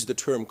we use the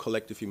term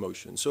collective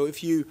emotion. So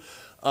if you,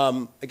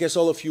 I guess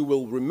all of you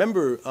will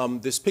remember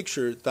this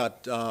picture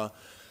that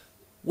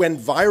went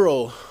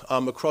viral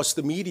across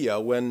the media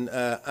when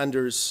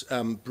Anders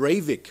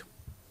Breivik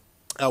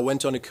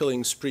went on a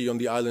killing spree on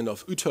the island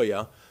of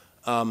Utøya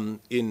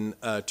in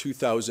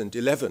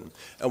 2011.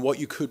 And what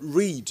you could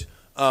read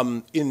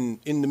in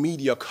the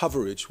media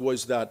coverage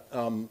was that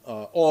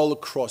all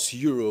across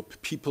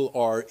Europe, people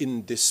are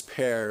in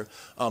despair,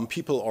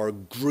 people are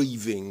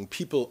grieving,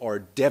 people are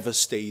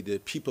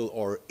devastated, people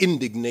are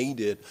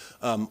indignated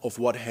of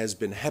what has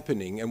been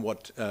happening and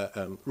what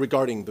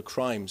regarding the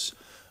crimes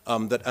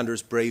that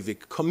Anders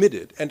Breivik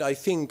committed. And I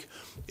think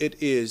it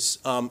is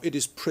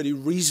pretty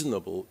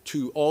reasonable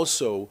to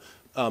also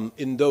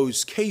in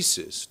those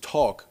cases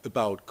talk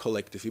about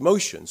collective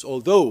emotions,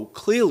 although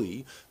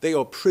clearly they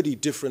are pretty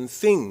different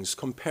things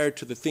compared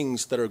to the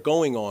things that are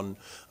going on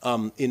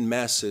in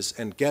masses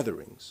and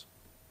gatherings.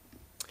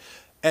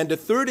 And a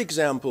third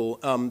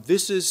example,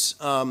 this is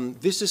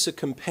a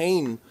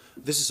campaign,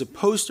 this is a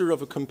poster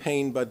of a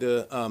campaign by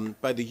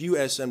the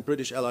US and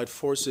British Allied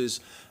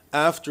forces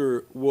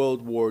after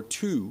World War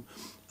II,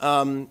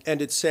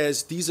 and it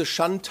says, "Diese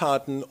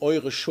Schandtaten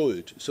eure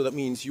Schuld." So that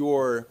means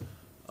your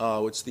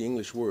what's the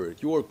English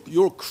word?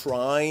 Your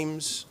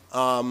crimes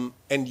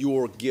and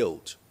your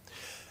guilt.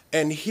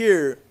 And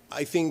here,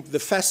 I think the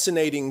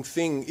fascinating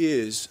thing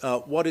is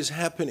what is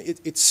happening.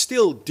 It's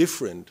still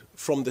different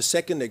from the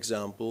second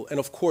example, and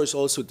of course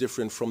also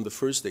different from the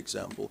first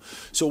example.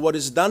 So what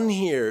is done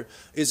here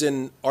is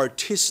an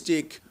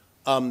artistic,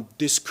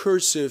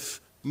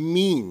 discursive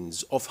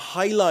means of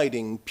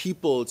highlighting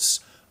people's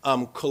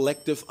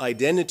collective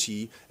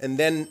identity and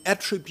then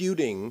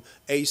attributing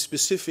a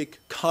specific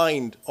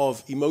kind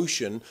of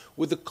emotion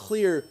with a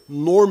clear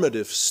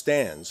normative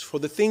stance. For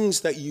the things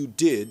that you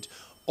did,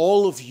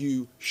 all of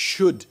you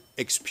should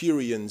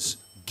experience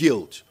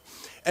guilt.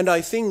 And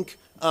I think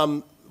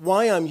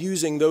why I'm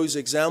using those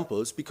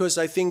examples, because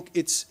I think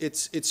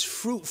it's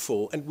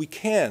fruitful, and we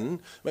can,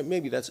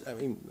 maybe that's, I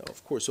mean,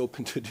 of course,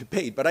 open to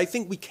debate, but I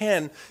think we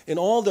can, in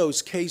all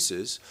those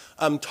cases,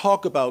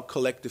 talk about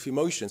collective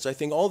emotions. I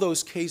think all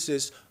those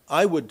cases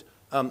I would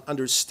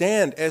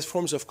understand as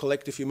forms of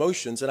collective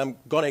emotions, and I'm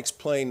going to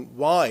explain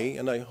why,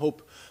 and I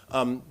hope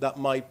that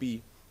might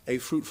be a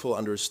fruitful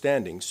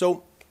understanding.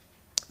 So,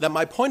 that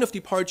my point of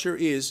departure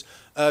is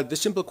the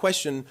simple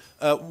question,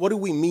 what do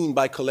we mean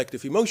by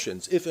collective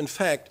emotions? If in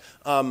fact,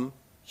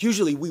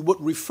 usually we would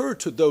refer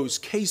to those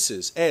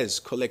cases as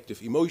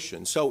collective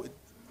emotions. So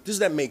does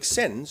that make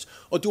sense?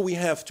 Or do we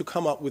have to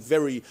come up with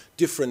very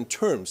different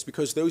terms?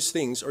 Because those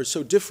things are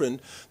so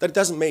different that it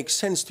doesn't make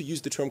sense to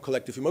use the term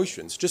collective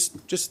emotions. Just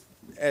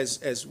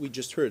as we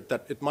just heard,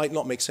 that it might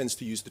not make sense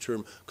to use the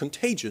term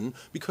contagion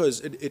because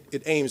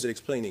it aims at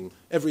explaining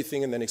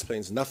everything and then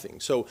explains nothing.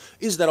 So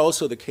is that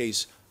also the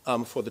case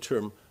for the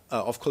term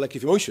of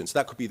collective emotions?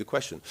 That could be the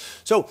question.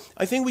 So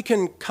I think we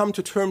can come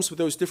to terms with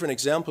those different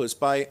examples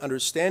by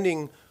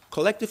understanding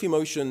collective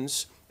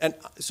emotions. And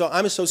so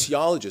I'm a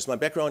sociologist. My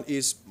background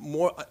is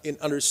more in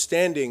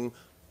understanding,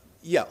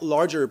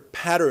 larger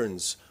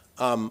patterns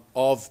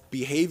of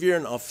behavior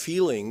and of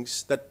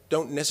feelings that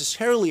don't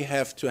necessarily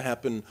have to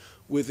happen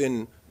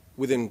within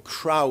within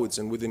crowds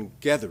and within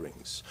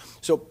gatherings.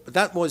 So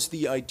that was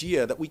the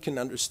idea, that we can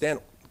understand,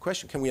 the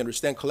question, can we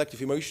understand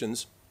collective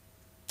emotions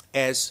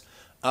as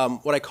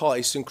what I call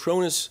a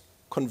synchronous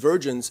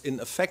convergence in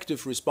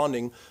affective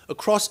responding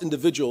across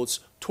individuals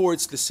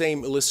towards the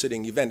same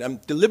eliciting event. I'm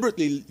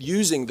deliberately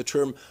using the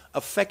term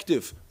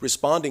affective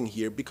responding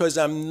here because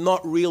I'm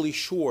not really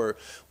sure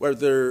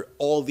whether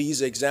all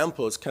these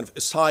examples, kind of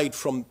aside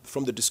from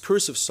the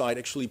discursive side,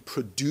 actually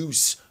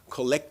produce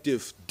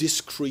collective,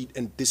 discrete,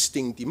 and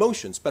distinct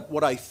emotions. But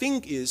what I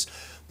think is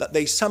that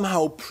they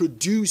somehow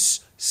produce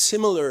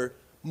similar,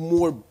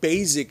 more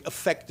basic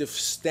affective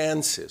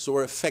stances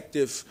or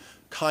affective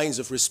kinds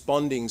of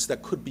respondings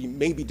that could be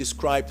maybe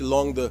described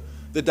along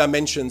the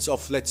dimensions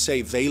of, let's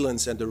say,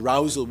 valence and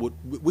arousal,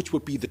 which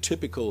would be the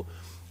typical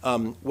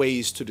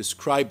ways to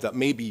describe that,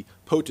 maybe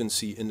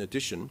potency in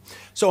addition.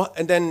 So,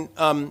 and then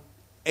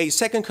a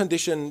second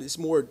condition is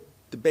more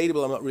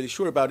debatable, I'm not really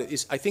sure about it,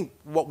 is I think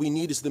what we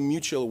need is the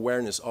mutual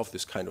awareness of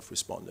this kind of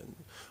respondent,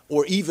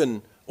 or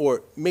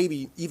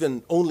maybe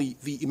even only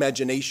the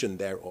imagination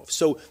thereof.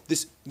 So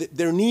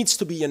there needs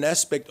to be an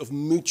aspect of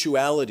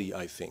mutuality,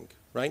 I think,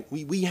 right?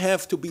 We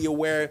have to be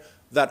aware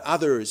that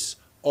others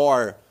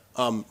are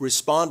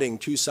responding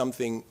to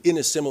something in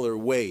a similar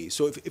way.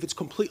 So if it's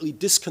completely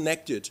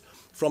disconnected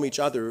from each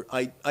other,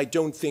 I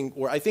don't think,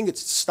 or I think it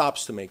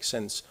stops to make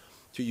sense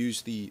to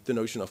use the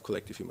notion of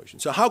collective emotion.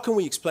 So how can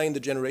we explain the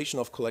generation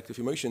of collective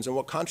emotions and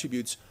what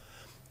contributes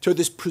to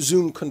this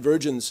presumed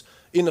convergence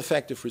in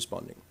affective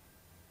responding?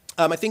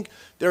 I think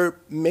there are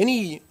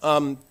many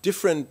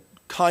different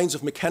kinds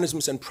of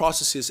mechanisms and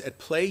processes at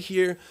play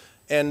here,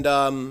 and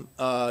hoping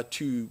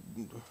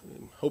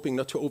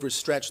not to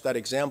overstretch that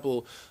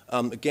example,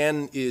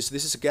 again, this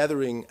is a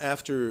gathering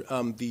after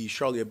the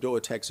Charlie Hebdo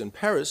attacks in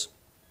Paris.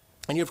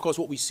 And here, of course,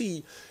 what we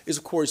see is,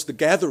 of course, the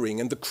gathering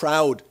and the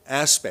crowd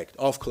aspect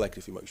of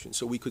collective emotion.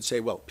 So we could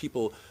say, well,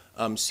 people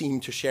seem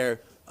to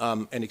share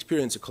and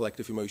experience a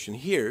collective emotion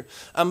here.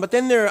 But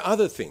then there are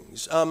other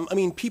things. I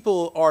mean,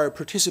 people are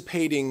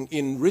participating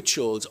in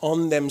rituals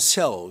on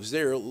themselves.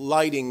 They're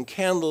lighting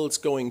candles,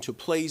 going to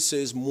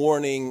places,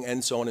 mourning,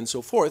 and so on and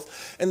so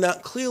forth. And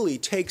that clearly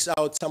takes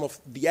out some of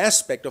the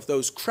aspect of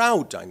those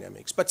crowd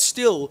dynamics, but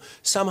still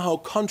somehow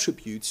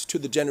contributes to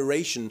the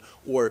generation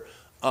or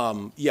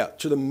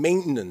to the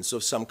maintenance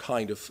of some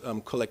kind of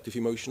collective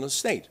emotional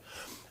state.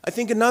 I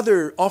think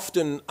another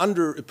often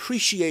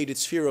underappreciated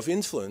sphere of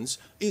influence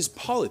is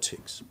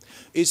politics,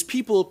 is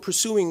people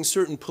pursuing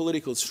certain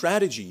political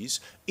strategies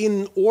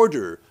in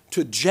order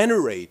to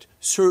generate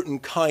certain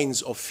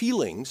kinds of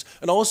feelings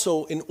and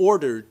also in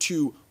order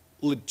to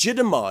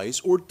legitimize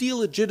or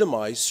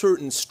delegitimize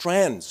certain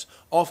strands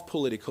of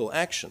political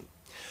action.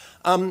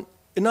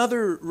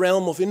 Another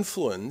realm of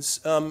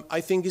influence,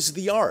 I think, is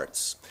the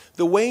arts.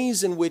 The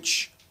ways in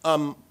which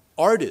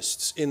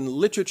artists in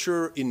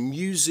literature, in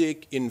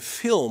music, in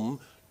film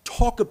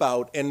talk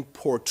about and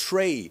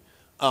portray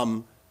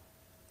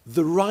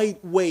the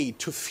right way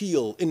to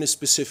feel in a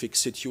specific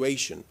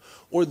situation,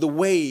 or the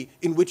way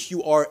in which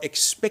you are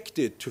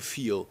expected to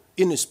feel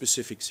in a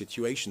specific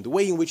situation, the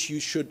way in which you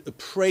should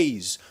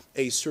appraise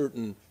a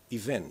certain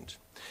event.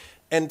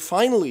 And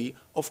finally,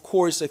 of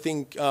course, I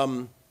think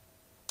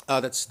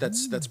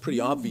that's pretty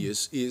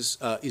obvious,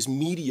 is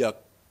media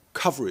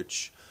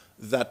coverage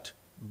that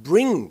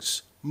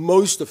brings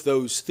most of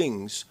those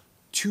things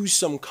to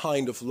some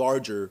kind of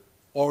larger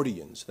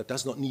audience that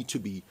does not need to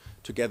be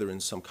together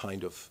in some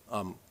kind of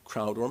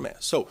crowd or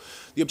mass. So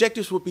the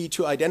objectives would be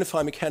to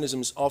identify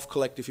mechanisms of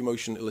collective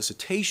emotion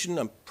elicitation.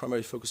 I'm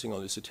primarily focusing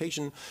on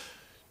elicitation.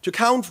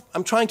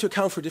 I'm trying to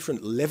account for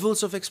different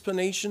levels of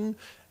explanation,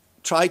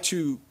 try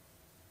to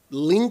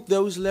link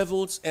those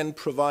levels and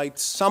provide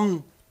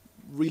some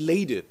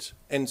related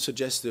and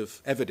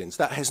suggestive evidence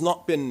that is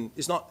not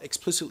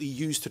explicitly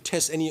used to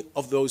test any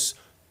of those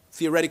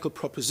theoretical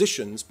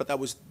propositions, but that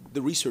was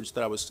the research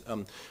that I was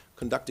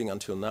conducting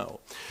until now.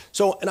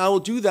 So, and I will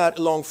do that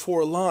along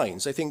 4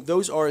 lines. I think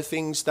those are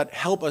things that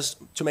help us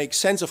to make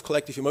sense of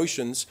collective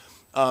emotions,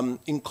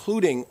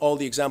 including all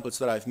the examples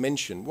that I've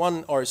mentioned.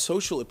 One are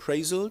social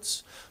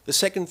appraisals. The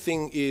second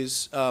thing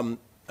is the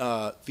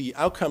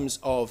outcomes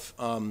of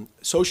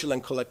social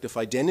and collective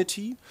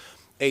identity.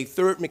 A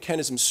third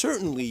mechanism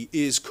certainly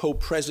is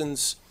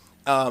co-presence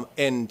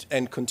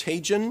and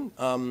contagion,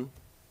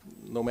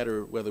 no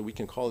matter whether we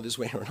can call it this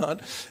way or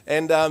not.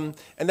 And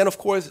then, of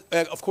course,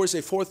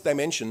 a fourth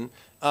dimension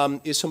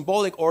is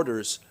symbolic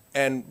orders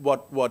and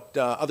what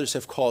others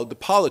have called the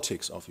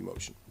politics of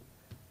emotion.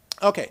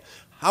 Okay,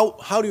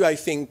 how do I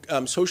think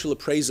social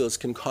appraisals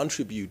can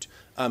contribute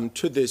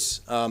to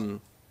this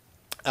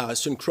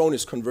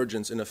synchronous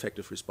convergence in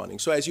affective responding?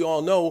 So as you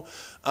all know,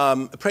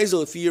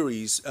 appraisal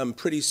theories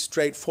pretty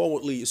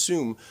straightforwardly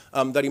assume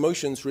that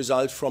emotions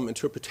result from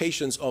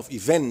interpretations of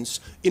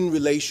events in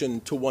relation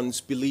to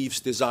one's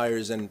beliefs,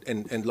 desires,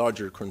 and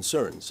larger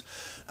concerns.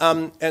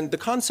 And the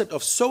concept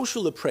of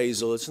social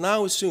appraisals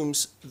now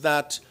assumes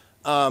that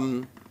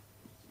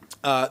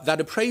that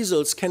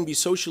appraisals can be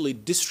socially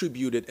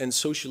distributed and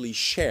socially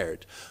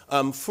shared.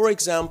 For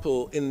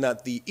example, in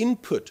that the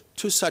input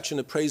to such an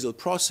appraisal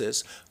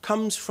process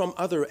comes from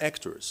other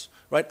actors,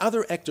 right?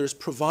 Other actors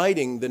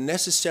providing the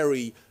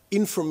necessary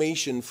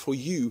information for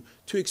you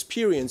to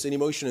experience an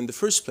emotion in the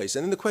first place.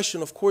 And then the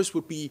question, of course,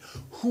 would be,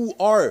 who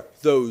are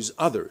those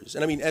others?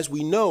 And I mean, as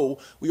we know,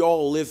 we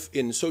all live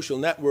in social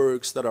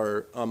networks that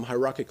are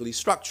hierarchically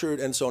structured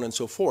and so on and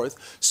so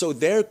forth. So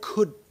there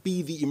could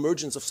be the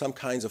emergence of some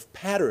kinds of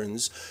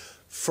patterns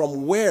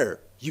from where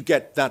you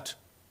get that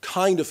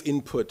kind of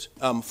input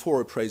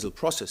for appraisal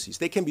processes.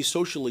 They can be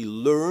socially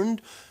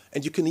learned,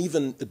 and you can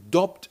even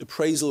adopt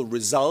appraisal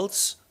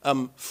results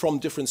from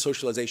different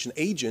socialization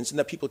agents, and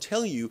that people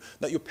tell you,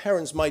 that your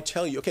parents might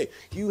tell you, okay,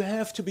 you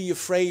have to be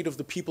afraid of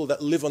the people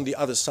that live on the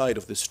other side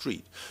of the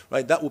street,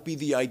 right? That would be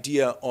the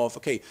idea of,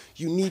 okay,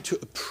 you need to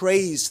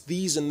appraise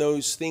these and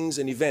those things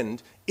and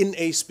event in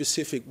a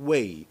specific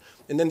way.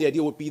 And then the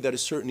idea would be that a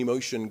certain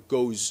emotion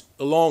goes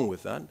along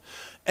with that.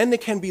 And they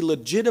can be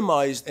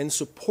legitimized and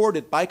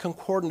supported by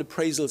concordant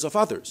appraisals of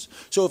others.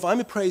 So if I'm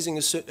appraising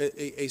a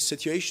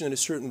situation in a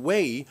certain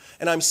way,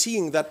 and I'm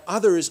seeing that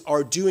others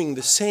are doing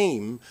the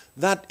same,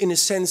 that in a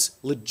sense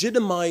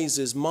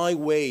legitimizes my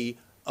way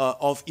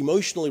of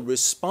emotionally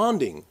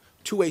responding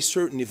to a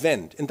certain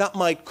event. And that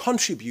might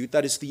contribute,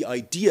 that is the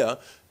idea,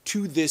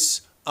 to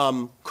this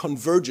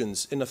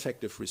convergence in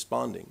affective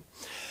responding.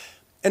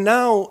 And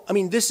now, I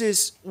mean, this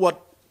is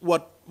what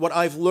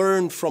I've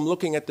learned from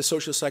looking at the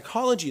social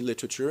psychology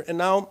literature, and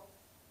now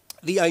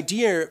the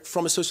idea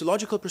from a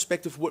sociological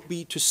perspective would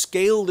be to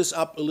scale this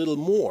up a little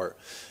more,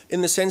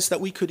 in the sense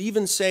that we could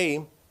even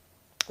say,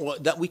 or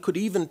that we could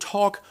even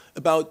talk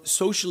about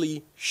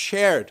socially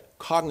shared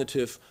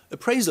cognitive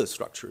appraisal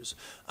structures.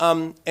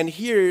 And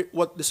here,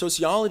 what the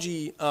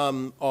sociology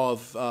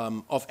of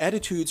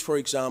attitudes, for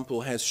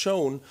example, has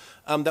shown,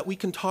 that we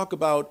can talk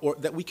about, or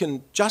that we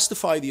can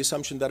justify the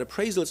assumption that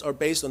appraisals are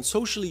based on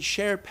socially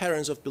shared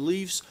patterns of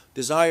beliefs,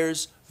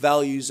 desires,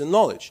 values, and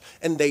knowledge.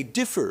 And they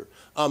differ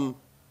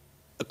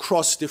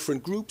across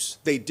different groups,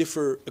 they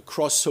differ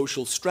across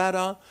social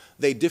strata,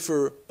 they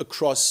differ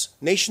across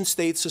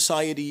nation-state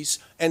societies,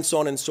 and so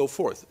on and so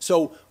forth.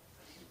 So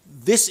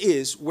this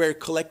is where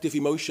collective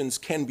emotions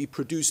can be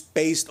produced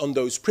based on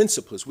those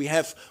principles. We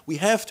have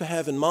to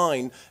have in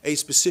mind a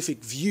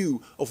specific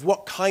view of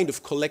what kind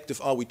of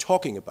collective are we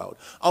talking about.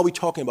 Are we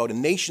talking about a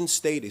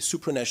nation-state, a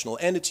supranational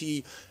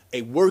entity,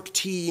 a work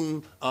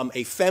team,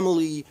 a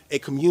family, a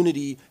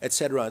community,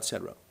 etc.,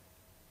 etc.?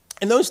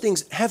 And those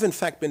things have in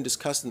fact been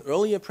discussed in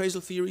earlier appraisal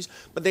theories,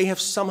 but they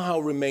have somehow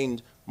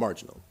remained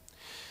marginal.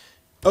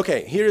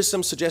 Okay, here is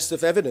some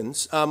suggestive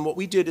evidence. What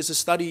we did is a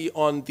study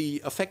on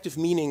the affective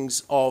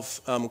meanings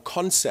of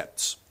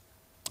concepts.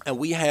 And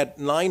we had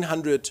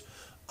 900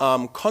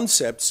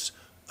 concepts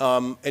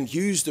and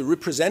used a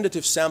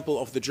representative sample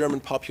of the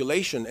German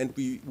population. And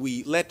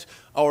we let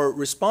our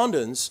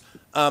respondents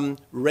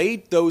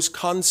rate those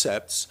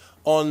concepts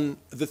on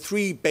the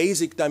three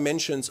basic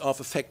dimensions of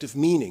affective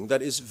meaning,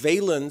 that is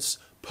valence,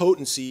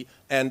 potency,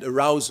 and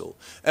arousal.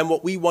 And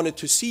what we wanted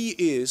to see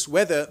is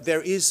whether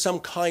there is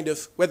some kind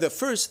of, whether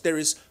first there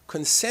is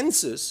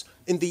consensus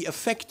in the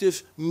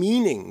affective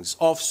meanings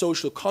of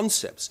social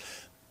concepts.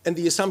 And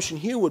the assumption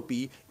here would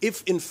be,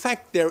 if in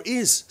fact there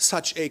is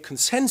such a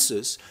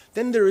consensus,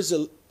 then there is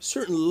a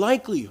certain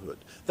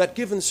likelihood that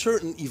given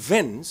certain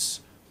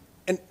events,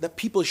 and that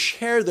people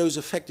share those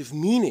affective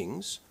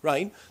meanings,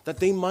 right, that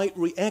they might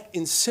react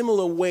in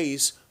similar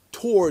ways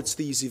towards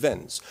these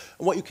events.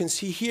 And what you can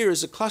see here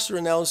is a cluster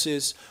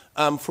analysis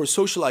for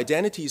social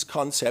identities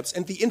concepts.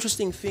 And the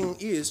interesting thing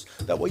is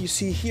that what you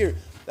see here,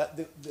 that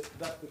the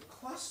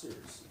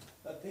clusters,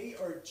 that they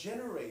are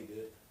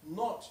generated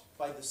not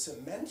by the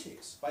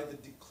semantics, by the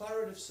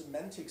declarative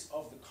semantics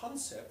of the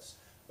concepts,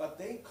 but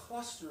they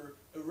cluster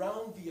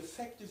around the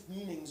affective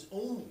meanings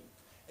only.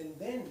 And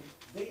then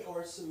they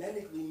are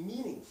semantically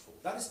meaningful.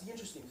 That is the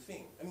interesting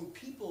thing. I mean,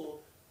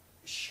 people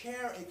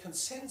share a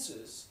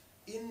consensus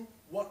in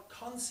what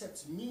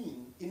concepts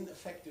mean in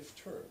affective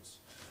terms.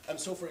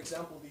 So, for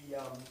example,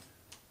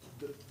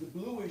 the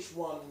bluish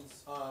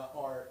ones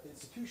are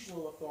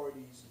institutional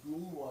authorities,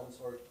 green ones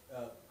are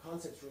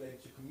concepts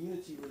related to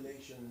community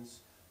relations,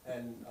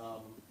 and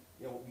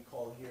you know, what we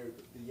call here,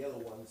 the yellow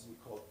ones, we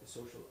call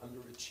social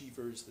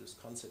underachievers. There's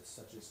concepts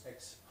such as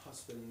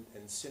ex-husband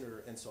and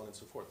sinner, and so on and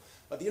so forth.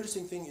 But the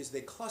interesting thing is they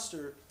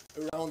cluster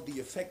around the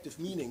affective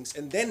meanings,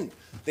 and then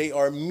they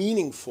are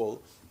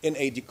meaningful in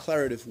a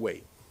declarative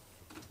way.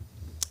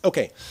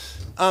 Okay,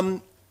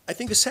 I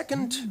think a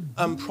second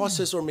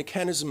process or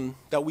mechanism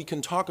that we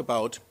can talk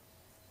about,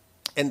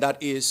 and that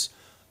is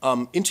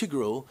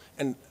integral,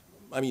 and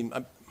I mean,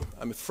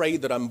 I'm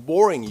afraid that I'm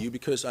boring you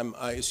because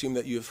I assume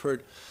that you have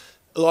heard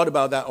a lot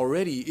about that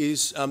already,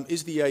 is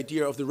the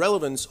idea of the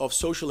relevance of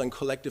social and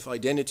collective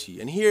identity.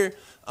 And here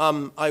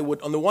I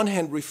would, on the one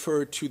hand,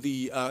 refer to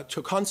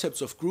to concepts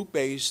of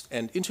group-based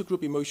and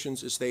intergroup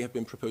emotions as they have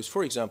been proposed,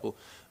 for example,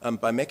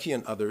 by Mackey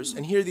and others.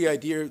 And here the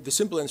idea, the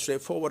simple and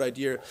straightforward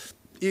idea,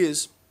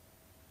 is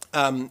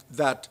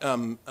that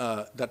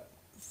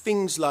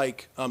things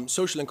like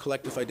social and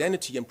collective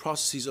identity and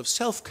processes of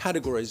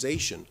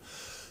self-categorization,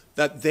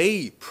 that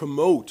they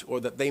promote, or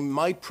that they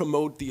might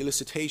promote, the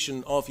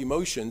elicitation of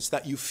emotions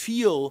that you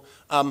feel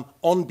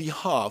on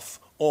behalf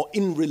or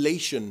in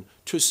relation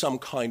to some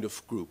kind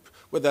of group,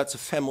 whether that's a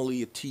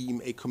family, a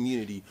team, a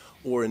community,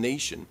 or a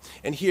nation.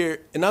 And here,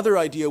 another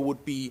idea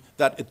would be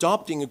that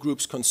adopting a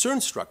group's concern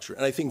structure,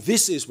 and I think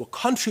this is what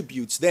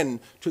contributes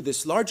then to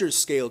this larger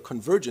scale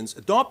convergence,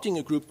 adopting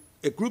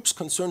a group's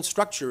concern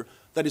structure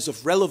that is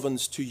of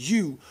relevance to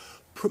you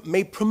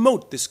may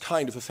promote this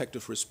kind of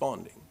effective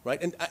responding,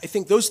 right? And I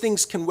think those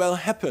things can well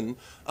happen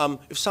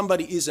if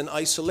somebody is in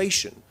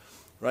isolation,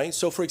 right?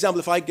 So, for example,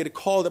 if I get a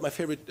call that my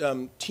favorite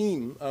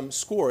team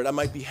scored, I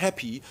might be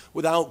happy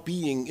without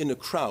being in a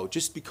crowd,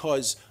 just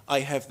because I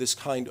have this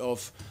kind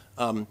of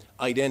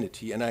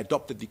identity and I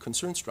adopted the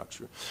concern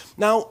structure.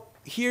 Now,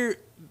 here,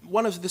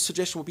 one of the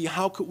suggestions would be,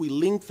 how could we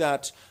link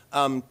that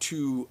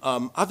to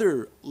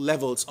other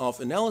levels of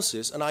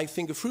analysis? And I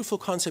think a fruitful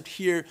concept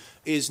here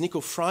is Nico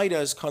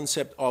Freida's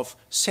concept of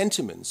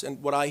sentiments,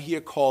 and what I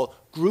here call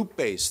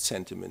group-based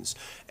sentiments.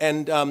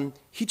 And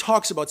he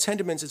talks about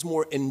sentiments as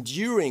more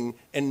enduring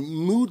and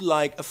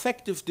mood-like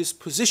affective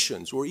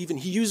dispositions, or even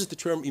he uses the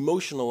term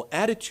emotional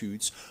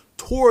attitudes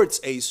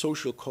towards a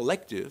social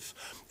collective.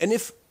 And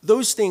if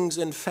those things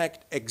in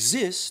fact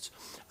exist,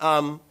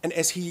 and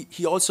as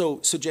he also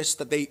suggests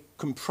that they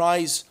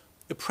comprise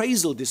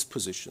appraisal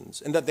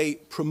dispositions and that they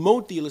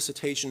promote the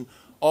elicitation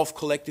of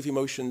collective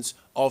emotions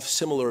of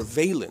similar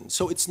valence.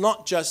 So it's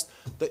not just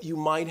that you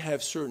might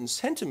have certain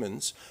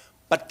sentiments,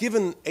 but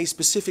given a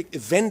specific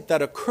event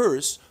that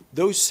occurs,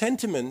 those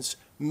sentiments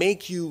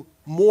make you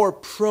more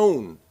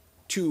prone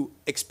to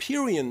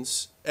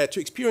experiencing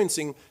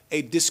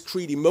a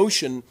discrete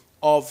emotion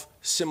of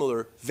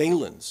similar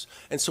valence.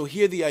 And so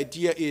here the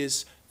idea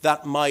is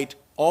that might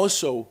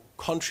also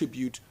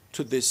contribute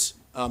to this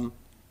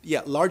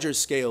larger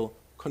scale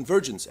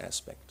convergence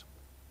aspect.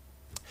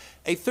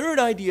 A third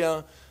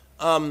idea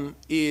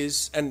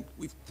is, and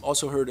we've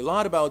also heard a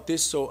lot about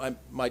this, so I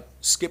might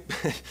skip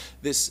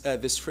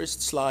this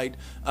first slide.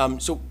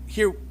 So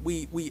here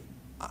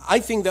I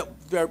think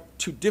that there are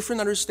two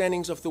different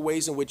understandings of the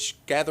ways in which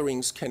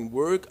gatherings can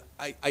work.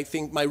 I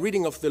think my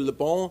reading of the Le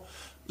Bon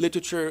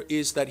literature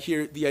is that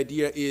here the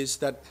idea is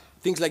that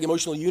things like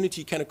emotional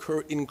unity can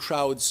occur in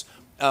crowds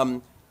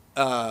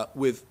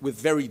with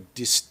very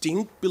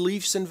distinct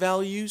beliefs and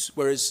values,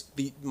 whereas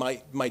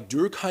my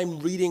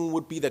Durkheim reading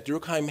would be that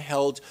Durkheim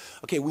held,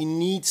 okay, we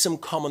need some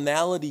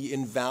commonality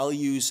in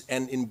values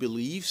and in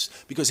beliefs,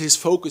 because his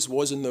focus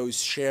was in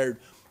those shared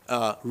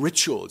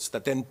rituals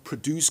that then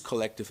produce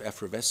collective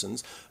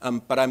effervescence.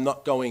 But I'm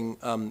not going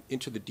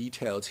into the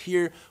details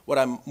here. What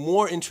I'm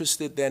more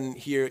interested in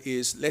here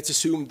is, let's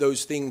assume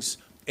those things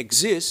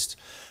exist.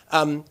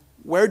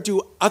 Where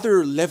do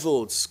other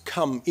levels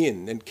come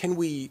in, and can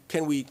we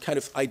kind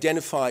of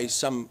identify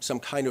some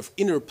kind of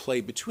interplay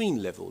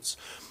between levels?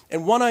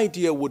 And one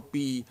idea would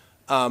be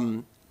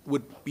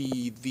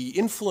the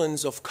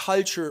influence of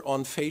culture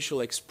on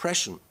facial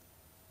expression.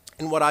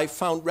 And what I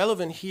found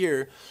relevant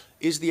here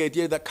is the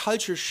idea that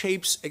culture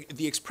shapes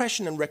the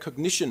expression and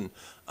recognition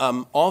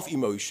of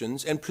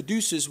emotions and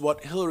produces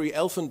what Hilary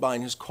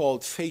Elfenbein has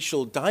called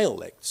facial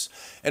dialects.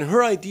 And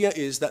her idea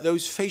is that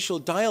those facial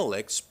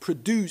dialects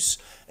produce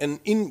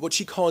what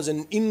she calls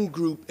an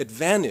in-group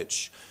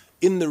advantage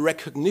in the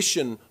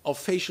recognition of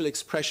facial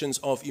expressions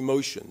of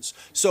emotions.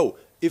 So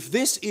if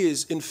this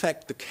is in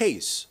fact the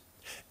case,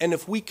 and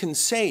if we can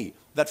say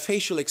that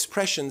facial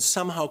expressions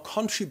somehow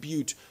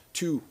contribute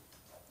to,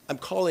 I'm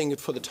calling it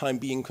for the time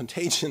being,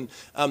 contagion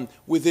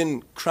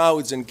within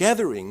crowds and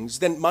gatherings,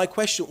 then my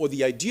question, or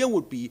the idea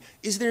would be,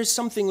 is there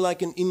something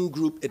like an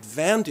in-group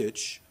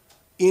advantage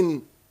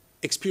in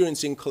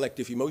experiencing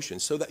collective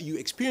emotions, so that you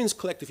experience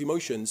collective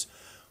emotions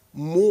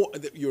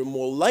that you're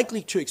more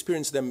likely to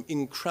experience them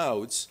in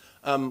crowds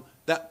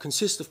that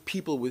consist of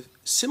people with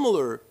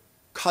similar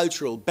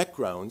cultural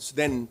backgrounds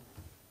than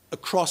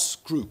across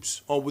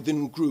groups or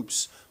within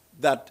groups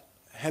that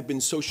have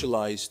been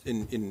socialized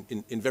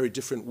in very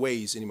different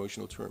ways in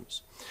emotional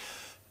terms.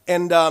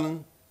 And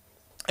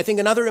I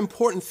think another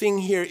important thing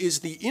here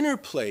is the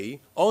interplay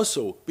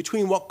also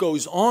between what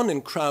goes on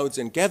in crowds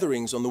and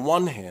gatherings on the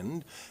one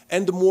hand,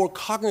 and the more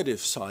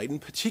cognitive side, in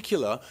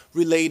particular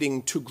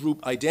relating to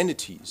group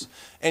identities.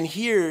 And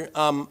here,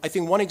 I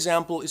think one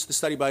example is the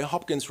study by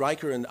Hopkins,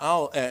 Riker, and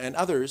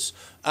others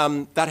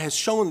that has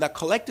shown that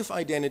collective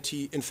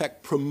identity, in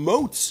fact,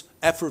 promotes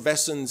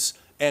effervescence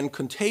and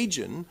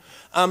contagion.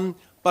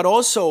 But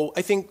also,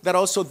 I think that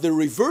also the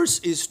reverse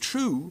is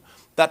true,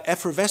 that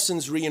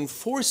effervescence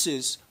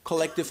reinforces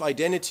collective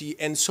identity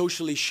and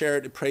socially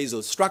shared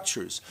appraisal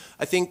structures.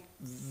 I think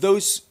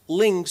those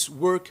links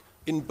work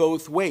in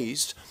both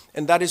ways,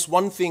 and that is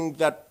one thing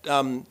that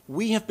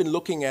we have been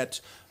looking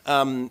at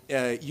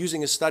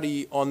using a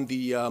study on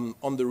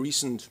the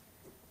recent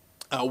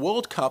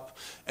World Cup,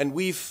 and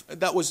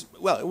that was,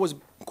 well, it was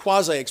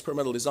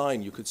quasi-experimental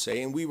design, you could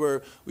say, and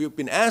we've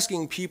been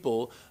asking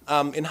people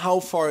in how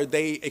far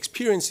they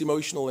experienced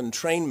emotional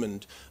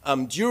entrainment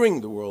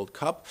during the World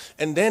Cup,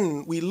 and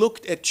then we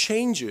looked at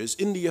changes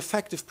in the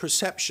affective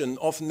perception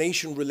of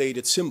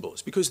nation-related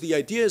symbols, because the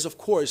idea is, of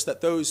course,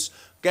 that those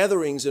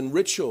gatherings and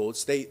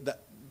rituals,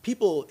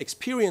 people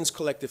experience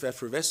collective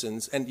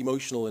effervescence and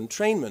emotional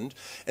entrainment,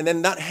 and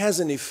then that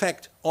has an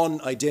effect on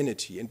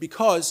identity. And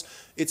because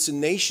it's a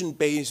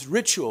nation-based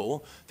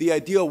ritual, the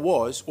idea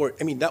was, or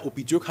I mean, that would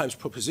be Durkheim's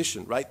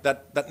proposition, right,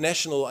 that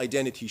national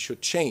identity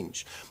should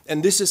change.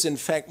 And this is, in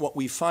fact, what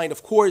we find.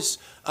 Of course,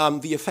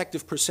 the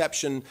affective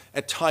perception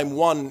at time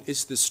one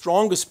is the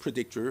strongest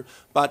predictor,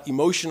 but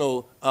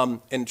emotional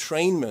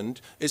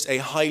entrainment is a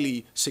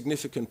highly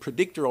significant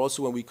predictor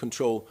also when we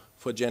control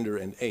for gender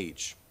and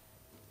age.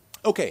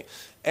 Okay,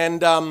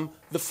 and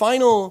the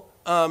final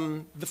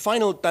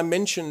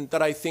dimension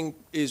that I think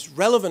is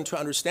relevant to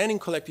understanding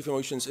collective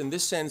emotions in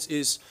this sense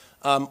is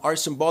our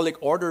symbolic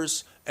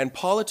orders and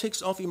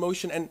politics of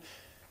emotion. And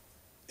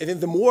then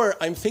the more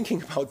I'm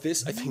thinking about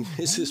this, I think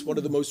this is one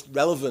of the most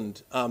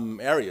relevant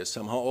areas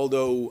somehow,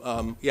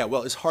 although, yeah,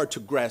 well, it's hard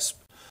to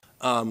grasp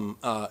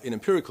in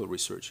empirical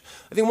research.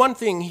 I think one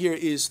thing here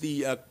is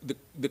the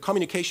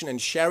communication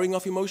and sharing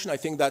of emotion. I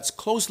think that's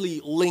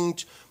closely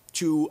linked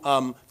to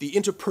the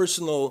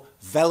interpersonal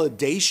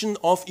validation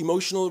of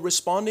emotional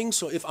responding.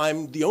 So if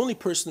I'm the only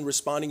person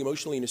responding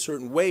emotionally in a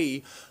certain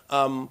way,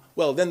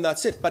 well, then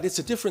that's it. But it's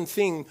a different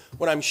thing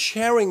when I'm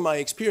sharing my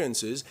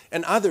experiences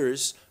and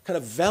others kind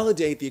of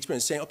validate the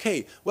experience, saying,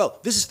 okay, well,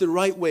 this is the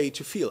right way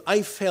to feel.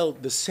 I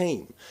felt the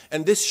same.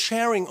 And this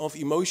sharing of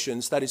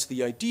emotions, that is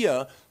the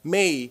idea,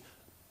 may,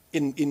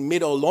 in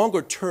mid or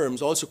longer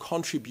terms, also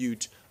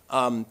contribute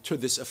to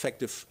this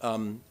affective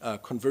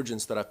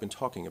convergence that I've been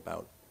talking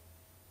about.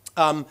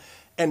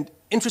 And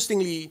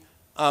interestingly,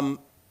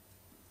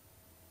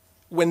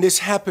 when this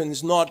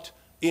happens not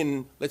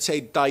in, let's say,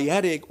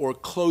 dyadic or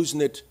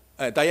close-knit,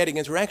 dyadic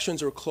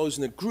interactions or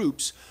close-knit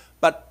groups,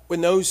 but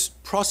when those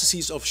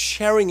processes of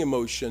sharing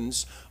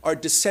emotions are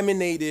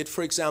disseminated,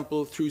 for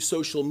example, through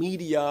social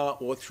media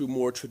or through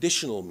more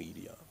traditional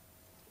media.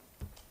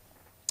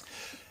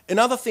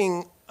 Another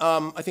thing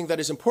I think that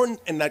is important,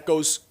 and that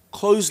goes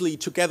closely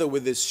together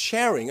with this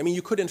sharing. I mean,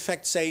 you could in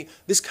fact say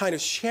this kind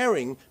of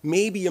sharing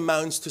maybe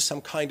amounts to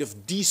some kind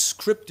of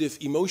descriptive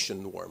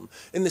emotion norm,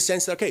 in the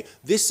sense that, okay,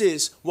 this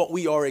is what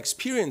we are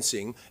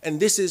experiencing, and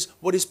this is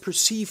what is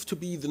perceived to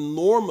be the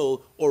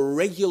normal or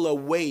regular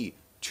way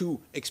to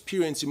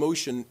experience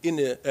emotion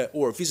in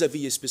or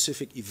vis-a-vis a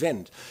specific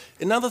event.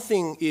 Another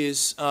thing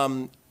is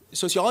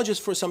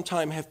sociologists for some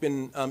time have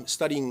been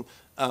studying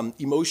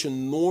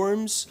emotion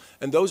norms,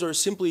 and those are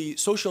simply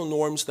social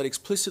norms that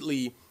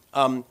explicitly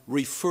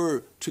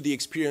refer to the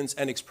experience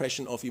and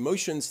expression of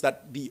emotions,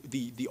 that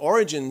the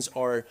origins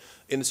are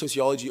in the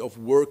sociology of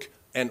work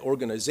and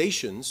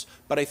organizations,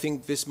 but I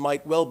think this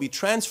might well be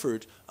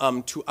transferred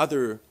to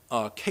other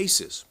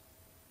cases.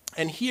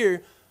 And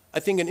here, I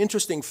think an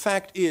interesting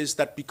fact is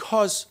that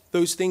because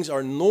those things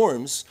are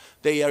norms,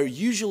 they are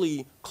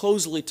usually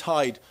closely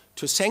tied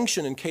to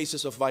sanction in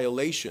cases of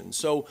violation.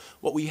 So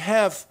what we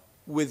have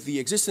with the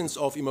existence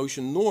of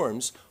emotion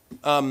norms,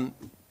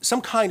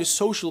 some kind of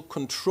social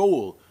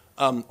control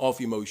of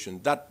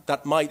emotion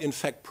that might in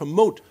fact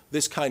promote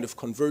this kind of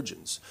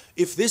convergence.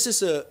 If this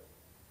is a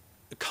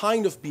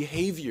kind of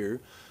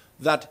behavior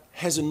that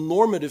has a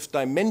normative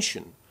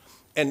dimension,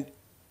 and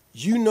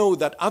you know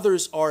that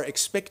others are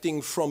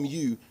expecting from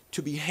you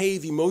to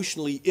behave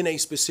emotionally in a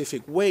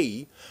specific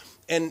way,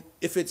 and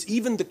if it's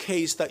even the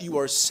case that you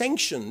are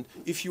sanctioned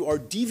if you are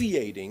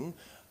deviating,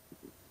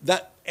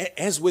 that,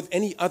 as with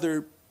any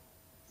other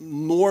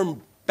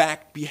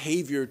norm-backed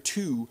behavior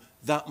too,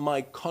 that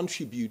might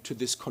contribute to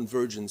this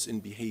convergence in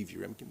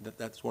behavior. I mean,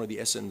 that's one of the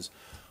essence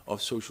of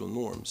social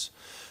norms.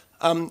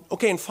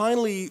 Okay, and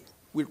finally,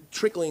 we're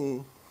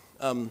trickling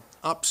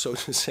up, so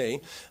to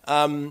say.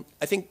 I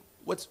think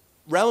what's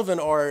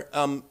relevant are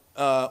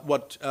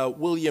what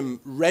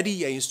William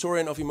Reddy, a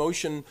historian of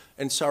emotion,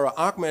 and Sarah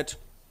Ahmed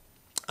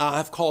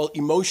have called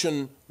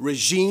emotion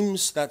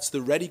regimes. That's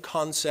the Reddy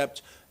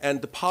concept,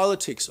 and the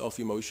politics of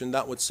emotion.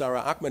 That's what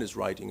Sarah Ahmed is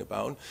writing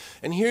about.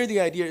 And here the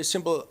idea is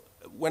simple.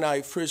 When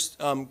I first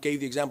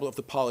gave the example of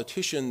the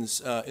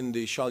politicians in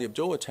the Charlie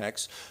Hebdo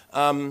attacks,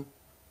 I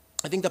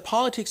think the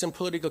politics and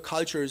political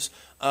cultures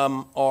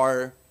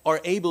are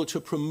able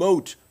to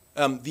promote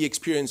the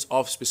experience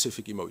of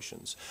specific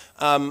emotions.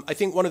 I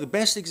think one of the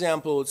best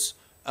examples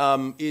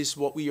is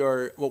what we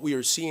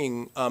are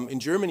seeing in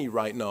Germany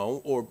right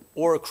now,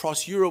 or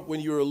across Europe when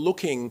you're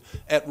looking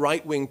at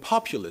right-wing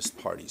populist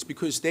parties,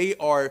 because they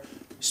are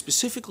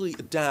specifically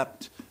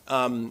adapt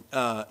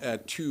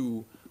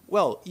to,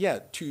 well, yeah,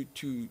 to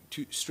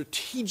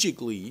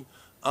strategically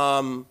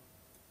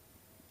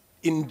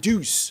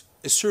induce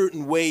a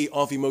certain way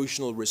of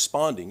emotional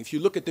responding. If you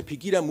look at the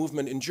Pegida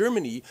movement in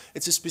Germany,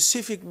 it's a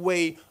specific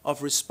way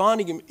of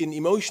responding in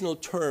emotional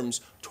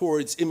terms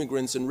towards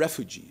immigrants and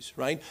refugees,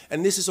 right?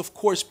 And this is, of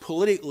course,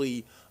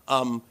 politically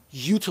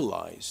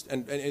utilized,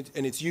 and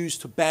it's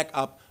used to back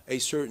up a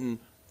certain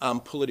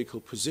political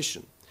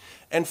position.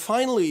 And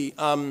finally,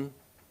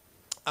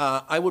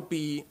 I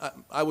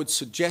would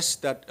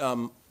suggest that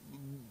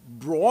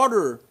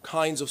broader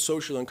kinds of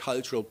social and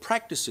cultural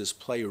practices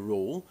play a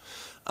role.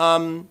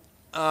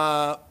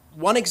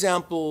 One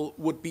example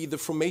would be the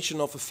formation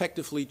of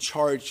effectively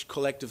charged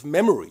collective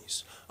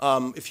memories.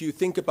 If you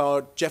think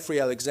about Jeffrey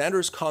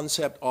Alexander's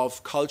concept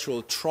of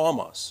cultural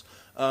traumas,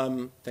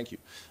 thank you.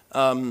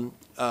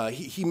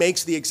 He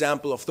makes the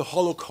example of the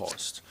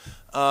Holocaust.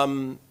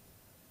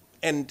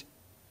 And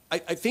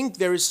I think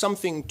there is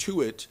something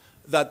to it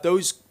that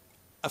those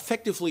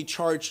effectively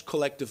charged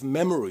collective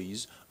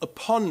memories,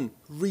 upon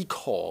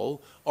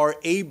recall, are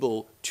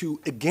able to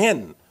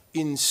again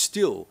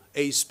instill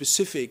a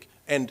specific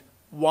and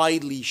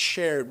widely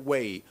shared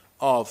way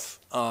of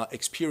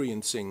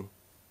experiencing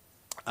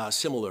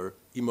similar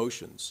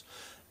emotions.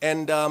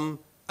 And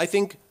I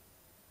think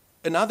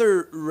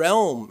another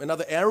realm,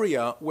 another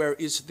area where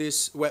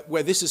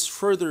this is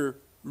further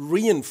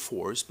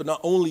reinforced, but not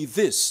only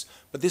this,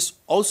 but this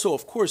also,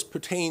 of course,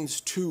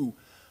 pertains to,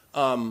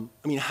 I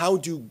mean, how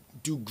do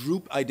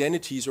group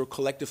identities or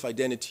collective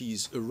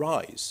identities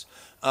arise?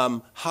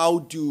 How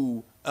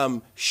do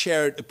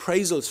shared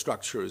appraisal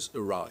structures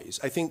arise?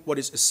 I think what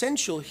is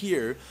essential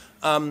here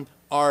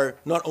are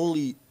not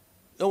only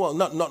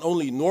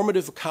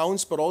normative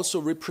accounts, but also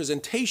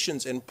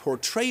representations and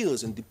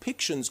portrayals and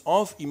depictions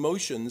of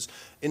emotions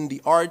in the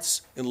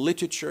arts, in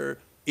literature,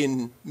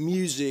 in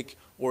music,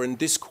 or in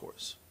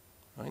discourse,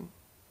 right?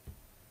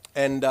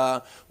 And,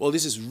 well,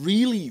 this is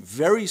really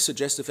very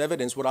suggestive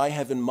evidence. What I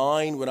have in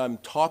mind when I'm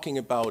talking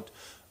about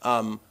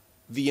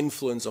the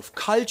influence of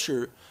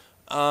culture,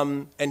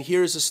 and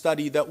here is a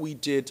study that we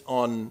did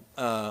on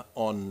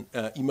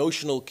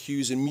emotional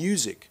cues in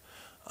music,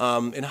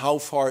 and how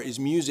far is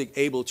music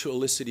able to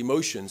elicit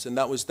emotions. And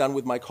that was done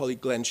with my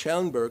colleague Glenn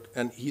Schellenberg,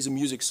 and he's a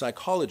music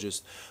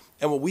psychologist.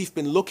 And what we've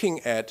been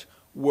looking at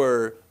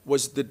was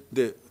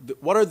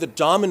what are the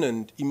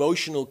dominant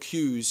emotional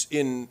cues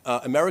in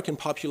American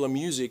popular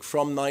music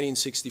from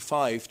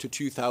 1965 to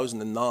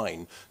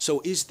 2009.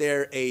 So is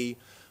there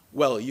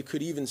well, you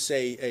could even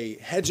say a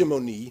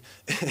hegemony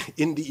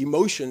in the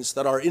emotions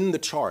that are in the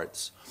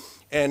charts.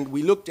 And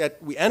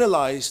we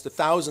analyzed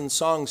 1,000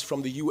 songs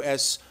from the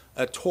US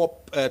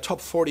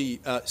top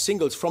 40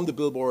 singles from the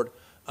Billboard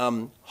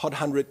Hot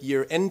 100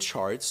 year-end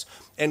charts,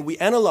 and we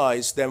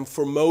analyzed them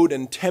for mode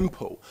and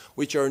tempo,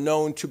 which are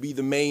known to be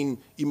the main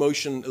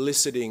emotion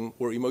eliciting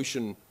or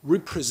emotion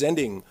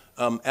representing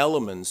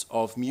elements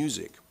of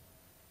music.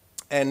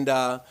 And,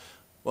 well,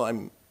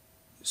 I'm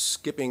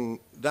skipping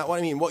that one.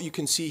 I mean, what you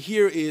can see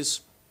here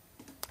is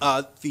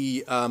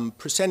the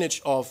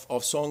percentage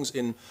of songs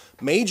in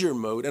major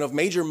mode, and of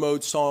major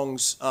mode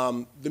songs,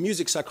 the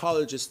music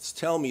psychologists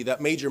tell me that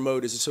major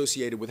mode is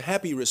associated with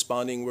happy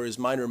responding, whereas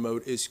minor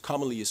mode is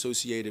commonly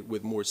associated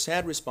with more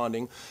sad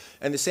responding.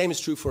 And the same is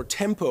true for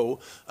tempo.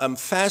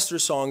 Faster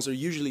songs are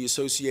usually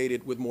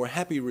associated with more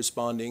happy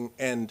responding,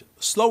 and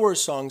slower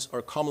songs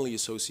are commonly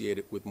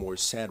associated with more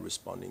sad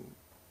responding.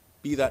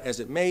 Be that as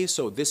it may,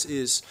 so this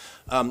is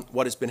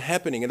what has been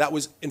happening. And that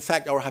was, in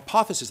fact, our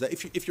hypothesis, that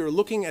if you're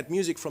looking at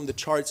music from the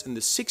charts in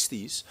the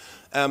 60s,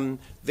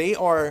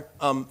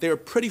 they're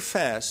pretty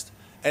fast,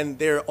 and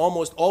they're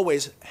almost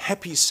always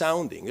happy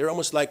sounding. They're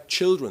almost like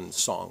children's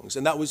songs.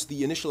 And that was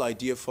the initial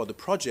idea for the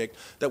project,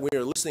 that when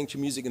you're listening to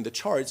music in the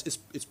charts,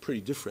 it's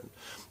pretty different.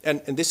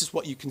 And this is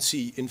what you can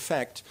see. In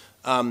fact,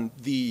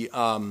 the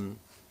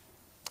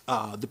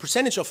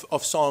percentage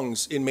of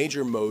songs in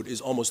major mode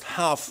is almost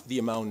half the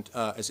amount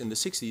as in the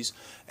 60s,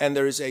 and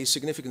there is a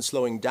significant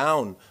slowing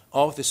down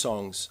of the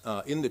songs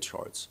in the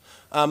charts.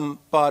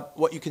 But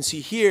what you can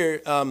see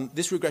here,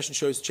 this regression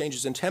shows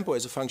changes in tempo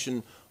as a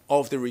function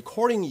of the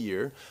recording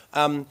year.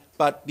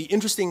 But the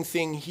interesting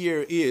thing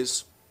here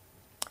is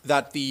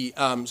that the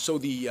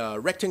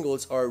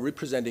rectangles are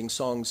representing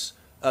songs,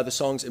 the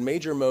songs in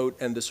major mode,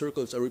 and the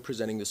circles are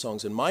representing the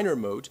songs in minor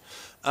mode,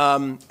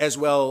 as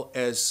well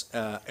as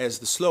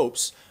the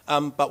slopes.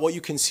 But what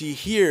you can see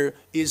here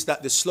is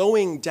that the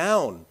slowing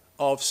down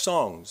of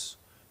songs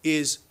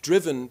is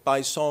driven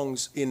by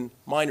songs in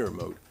minor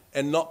mode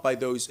and not by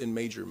those in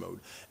major mode.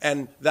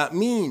 And that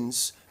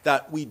means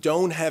that we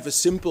don't have a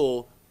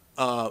simple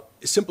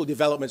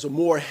development, so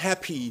more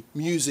happy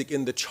music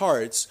in the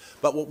charts,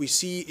 but what we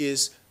see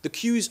is the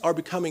cues are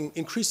becoming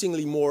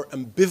increasingly more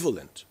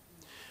ambivalent.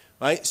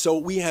 Right? So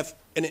we have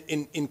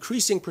an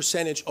increasing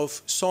percentage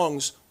of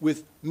songs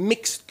with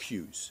mixed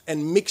cues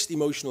and mixed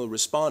emotional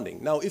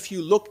responding. Now, if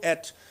you look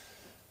at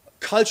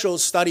cultural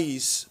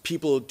studies,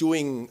 people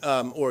doing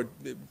or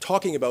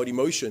talking about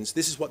emotions,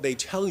 this is what they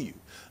tell you.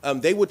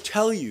 They would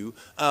tell you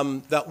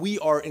that we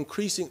are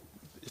increasing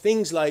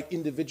things like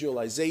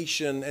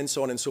individualization and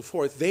so on and so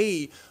forth.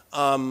 They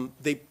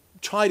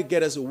try to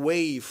get us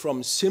away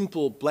from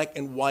simple black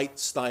and white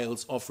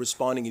styles of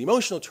responding in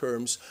emotional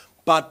terms,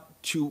 but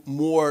to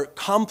more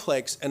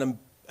complex and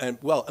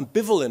well,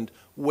 ambivalent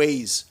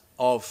ways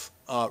of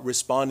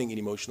responding in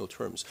emotional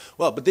terms.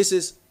 Well, but this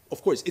is,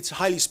 of course, it's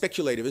highly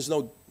speculative. There's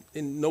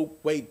in no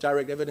way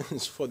direct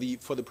evidence for the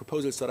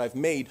proposals that I've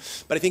made,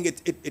 but I think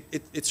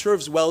it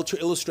serves well to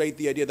illustrate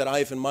the idea that I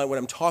have in mind when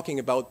I'm talking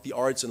about the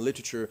arts and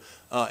literature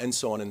and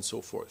so on and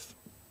so forth.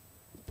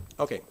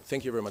 Okay,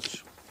 thank you very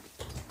much.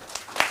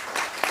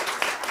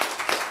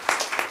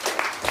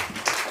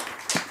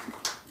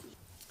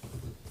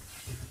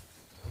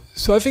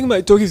 So I think my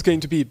talk is going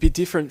to be a bit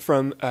different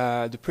from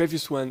the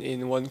previous one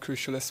in one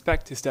crucial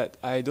aspect, is that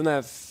I don't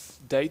have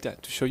data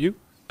to show you.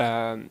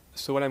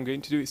 So what I'm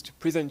going to do is to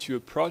present you a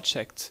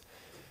project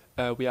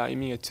we are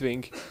aiming at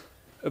doing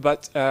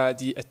about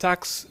the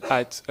attacks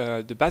at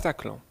the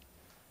Bataclan.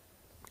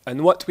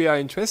 And what we are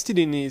interested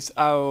in is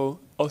how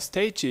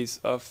hostages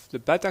of the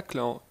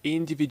Bataclan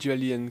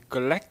individually and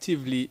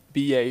collectively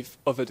behave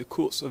over the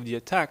course of the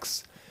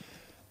attacks,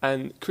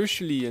 and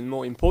crucially and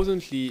more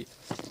importantly,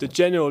 the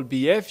general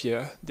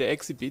behavior they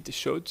exhibit, they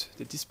showed,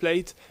 they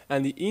displayed,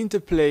 and the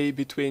interplay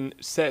between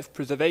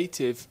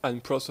self-preservative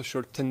and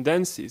prosocial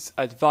tendencies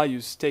at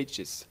various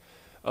stages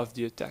of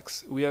the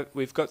attacks.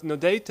 We've got no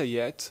data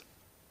yet,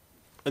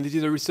 and it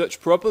is a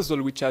research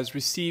proposal which has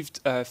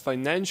received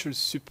financial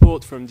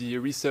support from the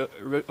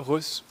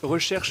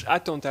Recherche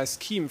Attentat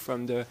scheme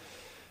from the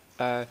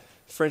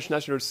French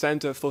National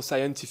Center for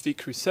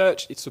Scientific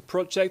Research. It's a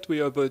project we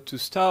are about to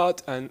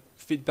start, and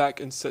feedback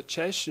and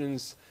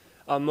suggestions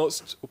are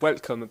most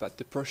welcome about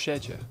the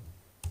procedure.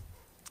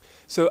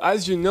 So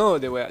as you know,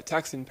 there were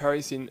attacks in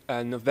Paris in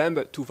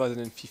November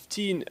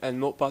 2015, and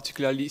more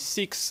particularly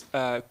 6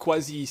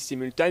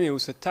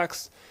 quasi-simultaneous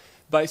attacks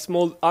by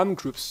small armed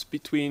groups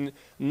between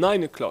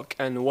 9 o'clock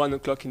and 1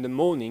 o'clock in the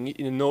morning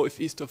in the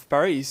northeast of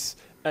Paris,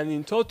 and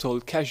in total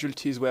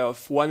casualties were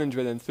of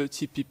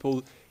 130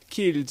 people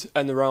killed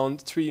and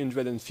around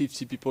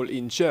 350 people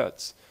injured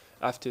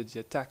after the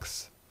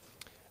attacks.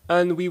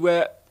 And we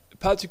were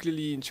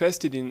particularly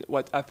interested in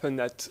what happened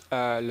at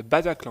Le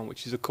Bataclan,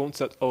 which is a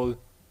concert hall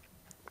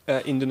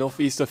in the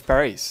northeast of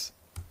Paris.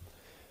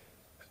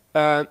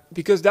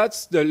 Because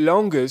that's the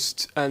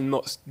longest and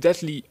most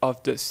deadly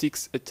of the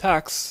 6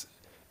 attacks.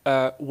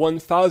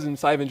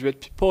 1,500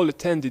 people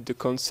attended the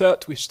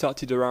concert, which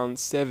started around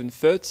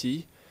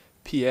 7:30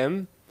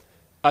 p.m.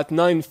 At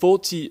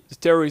 9:40, the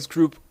terrorist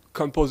group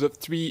composed of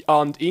 3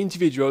 armed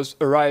individuals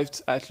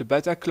arrived at Le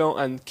Bataclan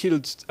and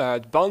killed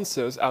the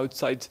bouncers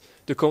outside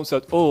the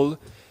concert hall.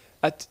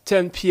 At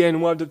 10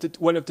 p.m., one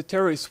of the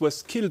terrorists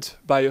was killed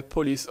by a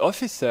police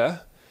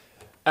officer,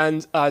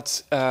 and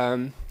at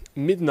around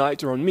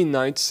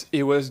midnight,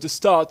 it was the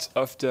start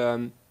of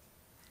the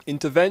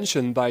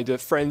intervention by the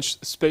French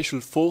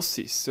special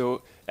forces.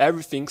 So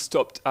everything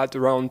stopped at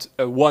around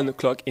 1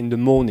 o'clock in the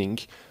morning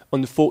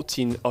on the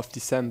 14th of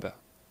December.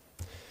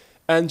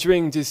 And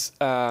during this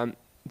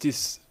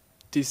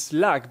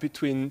lag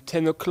between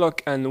 10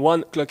 o'clock and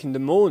 1 o'clock in the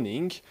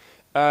morning,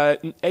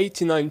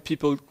 89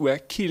 people were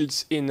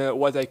killed in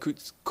what I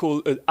could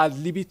call an ad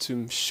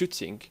libitum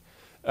shooting,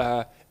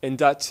 and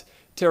that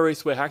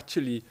terrorists were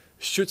actually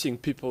shooting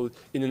people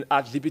in an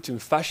ad libitum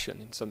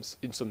fashion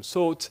in some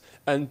sort,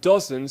 and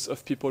dozens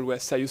of people were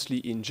seriously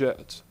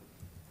injured.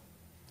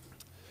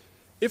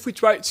 If we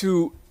try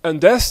to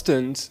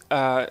understand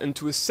and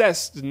to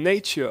assess the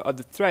nature of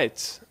the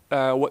threat,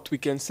 what we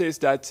can say is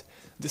that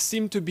there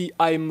seemed to be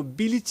high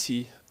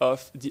mobility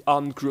of the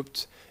armed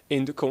groups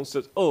in the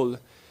concert hall.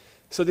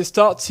 So they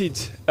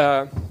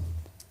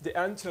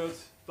entered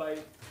by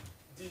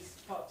this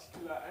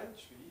particular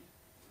entry.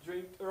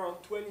 During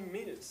around 20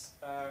 minutes,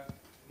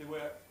 they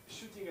were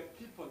shooting at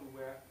people who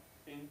were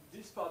in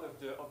this part of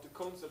the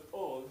concert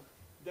hall.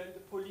 Then the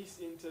police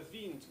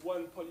intervened.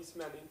 One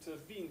policeman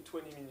intervened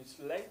 20 minutes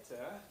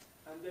later,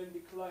 and then they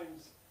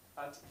climbed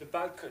at the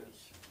balcony,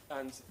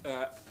 and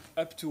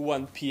up to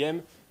 1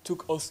 p.m.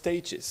 took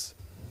hostages.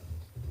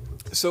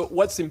 So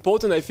what's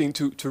important, I think,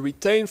 to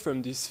retain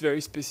from this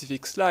very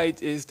specific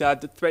slide is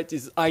that the threat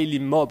is highly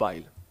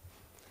mobile.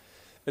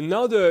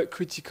 Another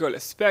critical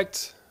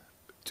aspect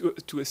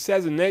to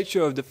assess the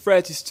nature of the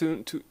threat is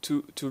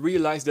to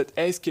realize that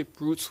escape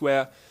routes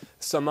were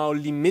somehow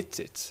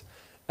limited,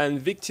 and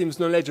victims'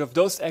 knowledge of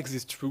those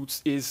exit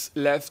routes is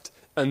left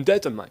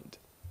undetermined.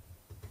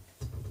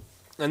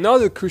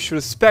 Another crucial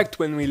aspect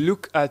when we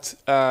look at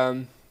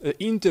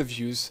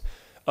interviews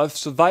of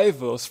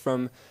survivors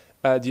from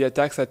the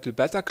attacks at Le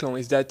Bataclan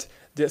is that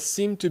there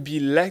seem to be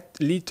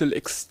little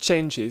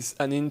exchanges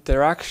and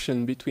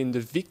interaction between the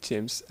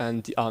victims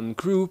and the armed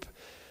group.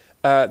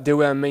 There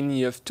were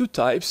mainly of 2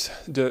 types.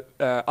 The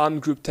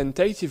armed group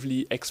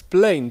tentatively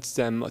explained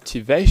their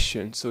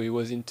motivation, so it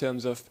was in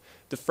terms of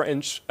the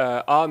French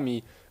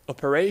army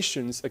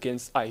operations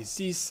against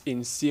ISIS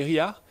in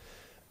Syria.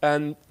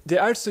 And they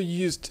also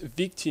used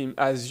victims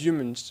as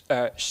human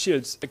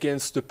shields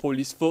against the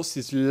police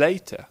forces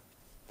later.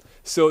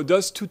 So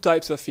those 2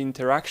 types of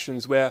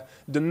interactions were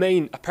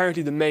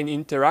apparently the main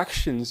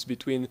interactions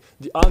between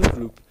the armed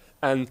group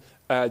and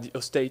the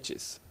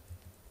hostages.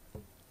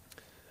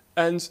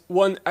 And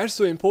one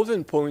also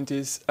important point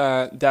is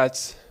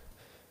that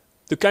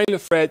the kind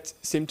of threat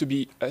seemed to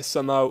be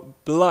somehow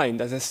blind.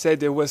 As I said,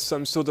 there was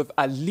some sort of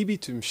ad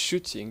libitum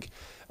shooting.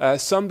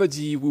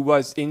 Somebody who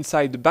was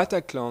inside the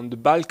Bataclan, the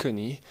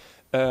balcony,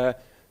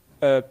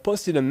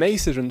 posted a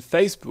message on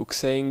Facebook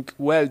saying,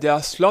 well, they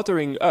are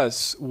slaughtering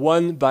us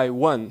one by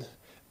one.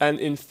 And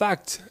in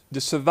fact,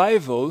 the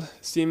survival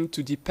seemed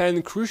to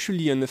depend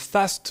crucially on a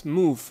fast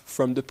move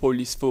from the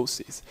police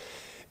forces.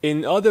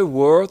 In other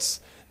words,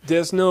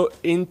 there's no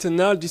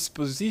internal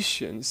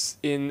dispositions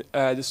in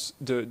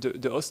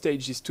the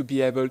hostages to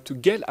be able to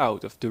get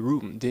out of the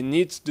room. They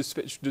need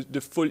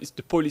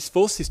the police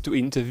forces to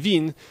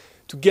intervene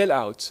to get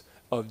out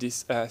of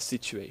this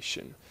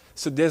situation.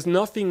 So there's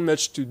nothing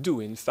much to do,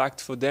 in fact,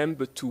 for them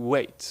but to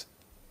wait.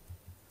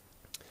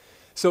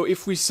 So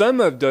if we sum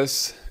up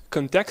those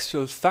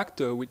contextual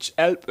factors which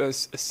help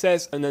us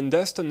assess and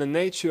understand the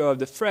nature of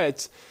the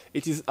threat,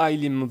 it is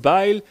highly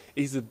mobile,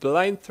 it is a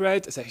blind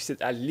threat, as I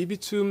said, ad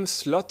libitum,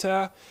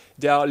 slaughter,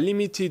 there are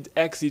limited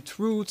exit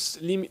routes,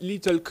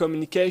 little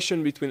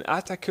communication between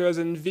attackers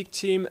and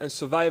victim, and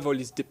survival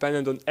is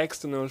dependent on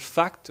external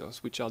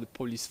factors, which are the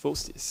police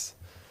forces.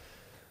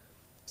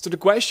 So the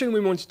question we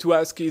wanted to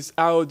ask is,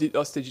 how did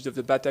hostages of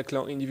the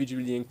Bataclan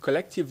individually and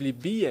collectively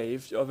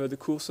behave over the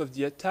course of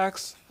the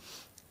attacks?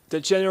 The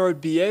general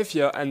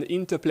behavior and the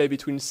interplay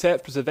between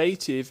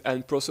self-preservative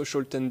and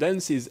prosocial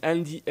tendencies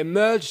and the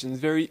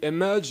very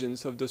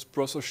emergence of those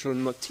prosocial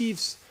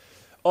motifs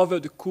over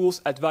the course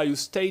at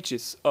various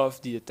stages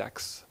of the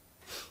attacks.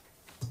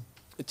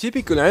 A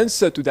typical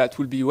answer to that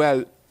would be,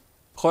 well,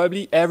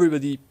 probably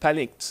everybody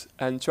panicked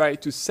and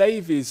tried to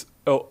save his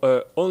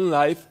own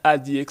life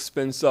at the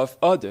expense of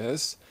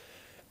others.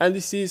 And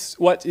this is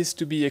what is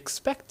to be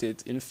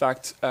expected, in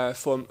fact,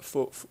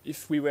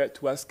 if we were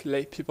to ask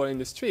lay people in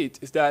the street,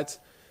 is that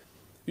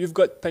you've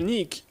got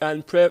panic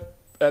and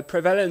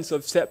prevalence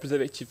of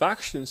self-preservative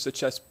actions,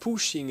 such as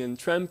pushing and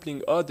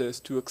trampling others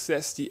to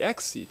access the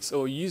exits,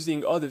 or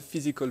using other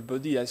physical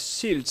body as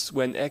shields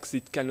when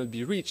exit cannot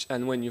be reached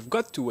and when you've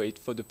got to wait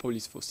for the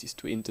police forces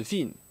to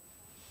intervene.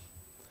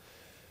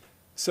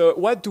 So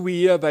what do we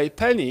hear by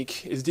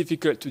panic is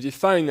difficult to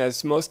define,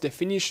 as most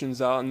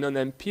definitions are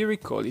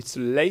non-empirical. It's a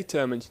lay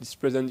term and it's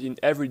present in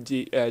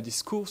everyday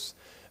discourse.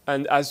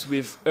 And as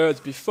we've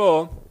heard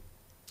before,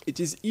 it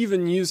is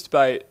even used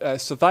by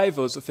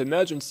survivors of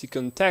emergency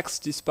contexts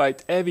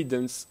despite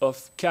evidence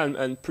of calm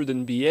and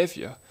prudent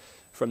behavior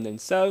from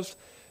themselves.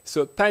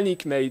 So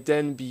panic may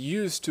then be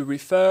used to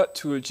refer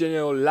to a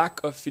general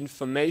lack of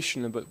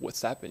information about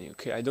what's happening.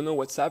 Okay, I don't know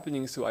what's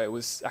happening, so I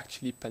was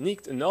actually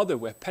panicked. And others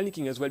were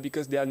panicking as well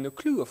because they had no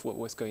clue of what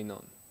was going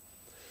on.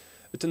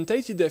 A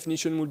tentative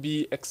definition would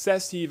be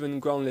excessive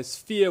and groundless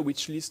fear,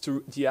 which leads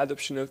to the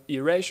adoption of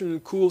irrational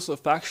course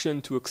of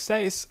action to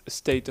access a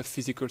state of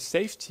physical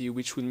safety,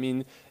 which would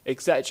mean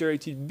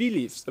exaggerated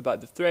beliefs about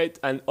the threat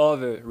and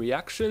other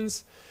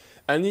reactions.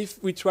 And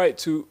if we try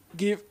to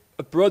give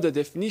a broader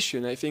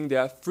definition, I think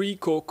there are three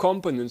core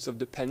components of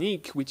the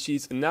panic, which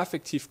is an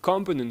affective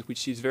component,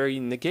 which is very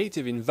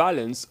negative in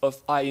valence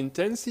of high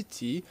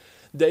intensity.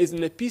 There is an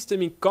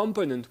epistemic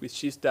component,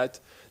 which is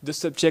that the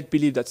subject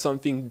believes that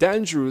something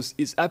dangerous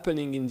is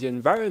happening in the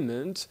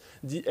environment.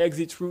 The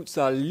exit routes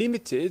are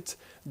limited.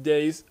 There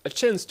is a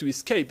chance to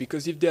escape,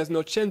 because if there's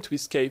no chance to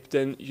escape,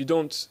 then you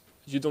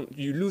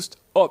lose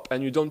hope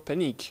and you don't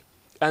panic.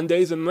 And there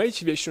is a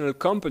motivational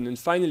component,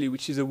 finally,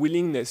 which is a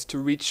willingness to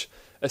reach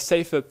a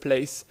safer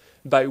place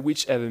by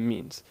whichever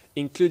means,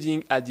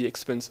 including at the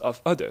expense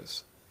of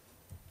others.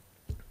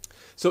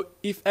 So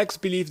if X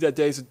believes that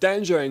there is a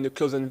danger in the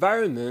closed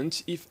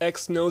environment, if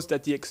X knows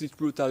that the exit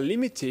routes are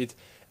limited,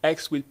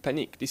 X will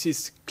panic. This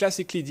is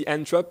classically the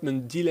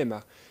entrapment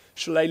dilemma.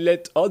 Shall I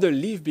let others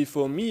leave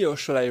before me, or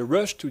shall I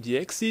rush to the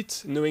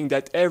exit, knowing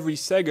that every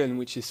second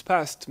which is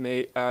passed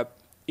may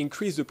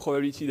increase the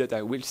probability that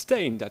I will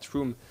stay in that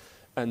room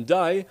and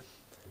die?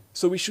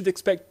 So we should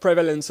expect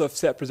prevalence of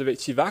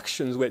self-preservative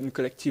actions when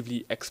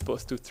collectively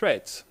exposed to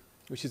threats,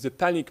 which is a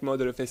panic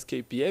model of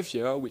escape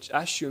behavior, which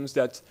assumes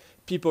that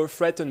people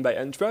threatened by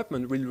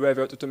entrapment will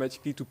revert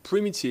automatically to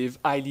primitive,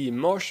 highly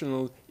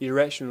emotional,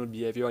 irrational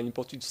behavior, and in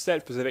particular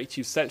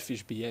self-preservative,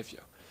 selfish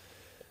behavior.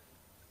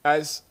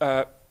 As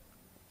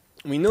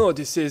we know,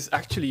 this is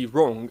actually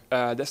wrong.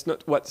 That's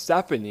not what's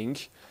happening.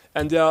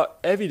 And there are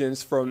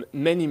evidence from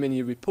many,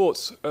 many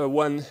reports.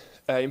 One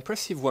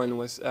impressive one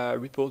was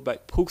reported by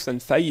Brooks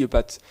and Fahy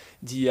about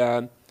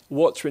the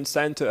World Trade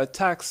Center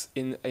attacks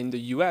in the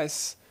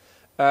US.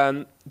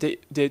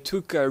 They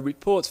took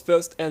reports,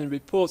 first-hand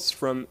reports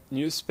from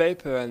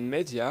newspaper and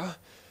media,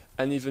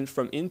 and even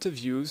from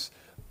interviews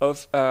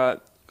of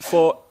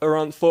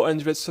around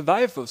 400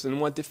 survivors. And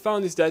what they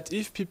found is that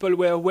if people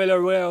were well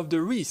aware of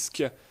the risk,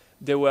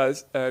 there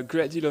was a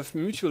great deal of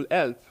mutual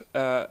help,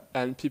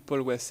 and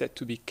people were said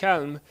to be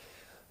calm.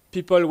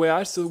 People were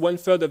also,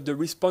 1/3 of the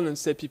respondents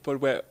said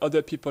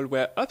other people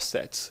were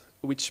upset,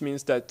 which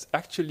means that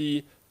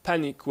actually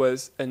panic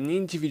was an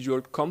individual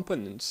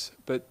component,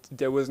 but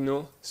there was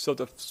no sort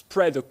of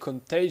spread of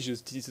contagious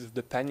disease of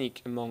the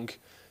panic among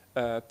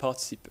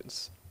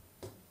participants.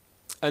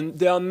 And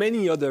there are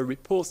many other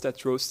reports that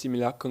draw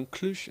similar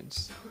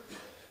conclusions.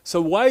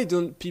 So why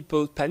don't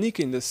people panic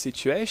in those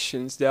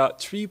situations? There are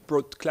three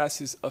broad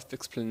classes of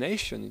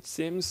explanation, it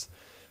seems.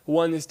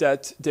 One is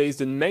that there is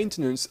the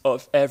maintenance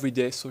of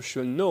everyday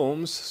social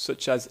norms,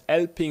 such as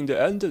helping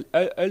the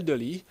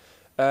elderly.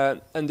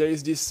 And there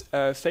is this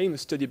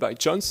famous study by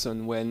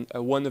Johnson when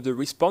one of the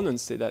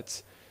respondents said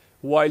that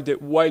while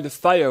the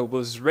fire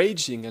was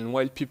raging and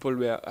while people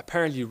were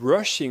apparently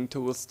rushing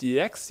towards the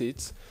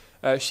exit,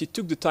 she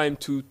took the time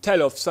to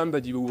tell of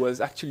somebody who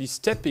was actually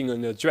stepping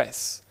on her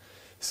dress.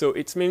 So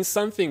it means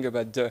something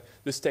about the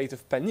state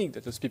of panic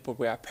that those people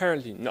were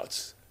apparently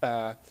not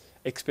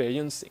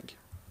experiencing.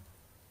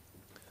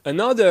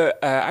 Another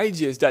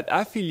idea is that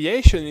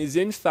affiliation is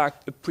in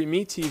fact a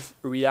primitive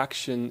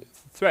reaction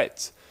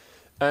threat.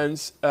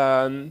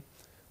 And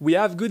we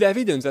have good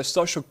evidence that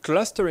social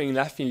clustering and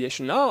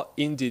affiliation are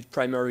indeed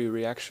primary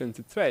reaction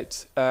to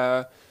threats.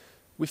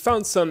 We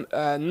found some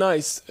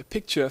nice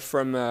picture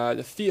from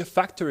the Fear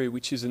Factory,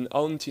 which is an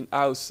haunted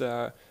house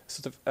in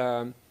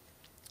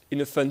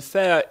a fun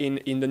fair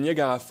in the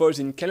Niagara Falls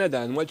in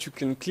Canada. And what you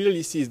can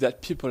clearly see is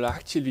that people are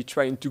actually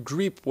trying to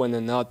grip one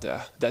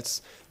another.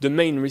 That's the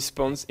main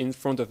response in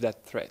front of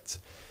that threat.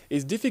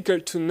 It's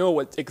difficult to know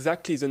what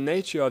exactly is the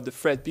nature of the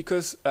threat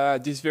because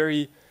this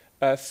very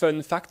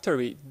fun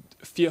factory,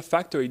 Fear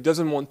Factory,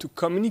 doesn't want to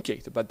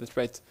communicate about the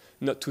threat,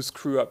 not to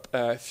screw up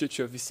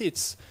future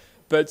visits.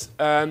 But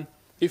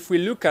if we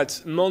look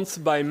at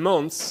month by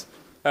month,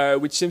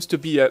 which seems to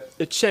be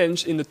a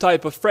change in the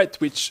type of threat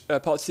which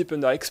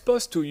participants are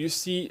exposed to, you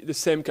see the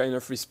same kind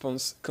of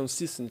response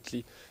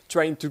consistently,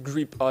 trying to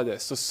grip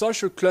others. So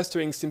social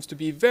clustering seems to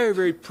be a very,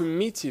 very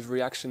primitive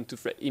reaction to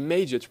threat,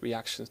 immediate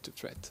reactions to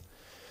threat.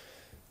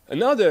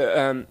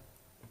 Another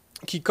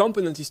key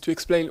component is to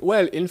explain,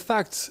 well, in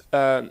fact,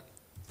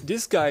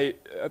 this guy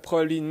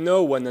probably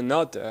know one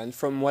another, and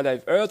from what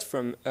I've heard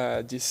from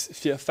this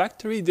Fear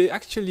Factory, they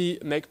actually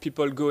make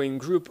people go in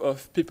group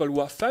of people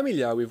who are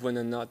familiar with one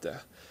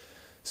another.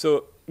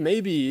 So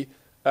maybe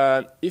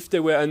if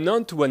they were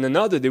unknown to one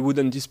another, they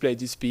wouldn't display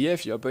this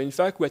behavior. But in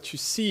fact, what you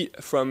see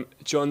from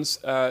John's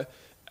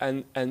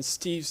and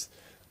Steve's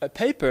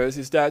papers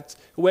is that,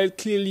 well,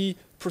 clearly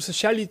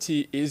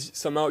prosociality is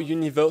somehow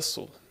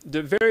universal.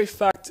 The very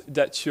fact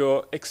that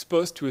you're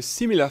exposed to a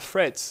similar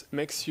threat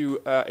makes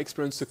you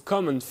experience a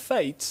common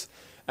fate,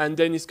 and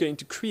then it's going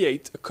to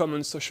create a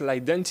common social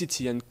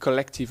identity and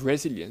collective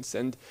resilience.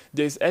 And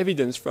there's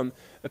evidence from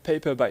a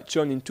paper by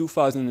John in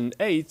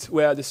 2008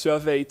 where they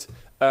surveyed,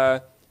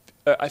 I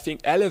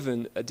think,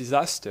 11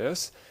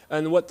 disasters.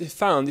 And what they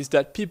found is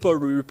that people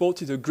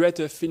reported a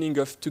greater feeling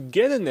of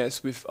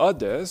togetherness with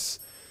others,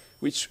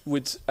 which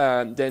would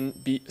then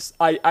be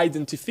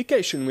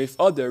identification with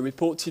others,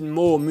 reporting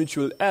more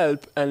mutual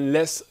help and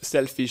less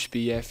selfish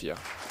behavior.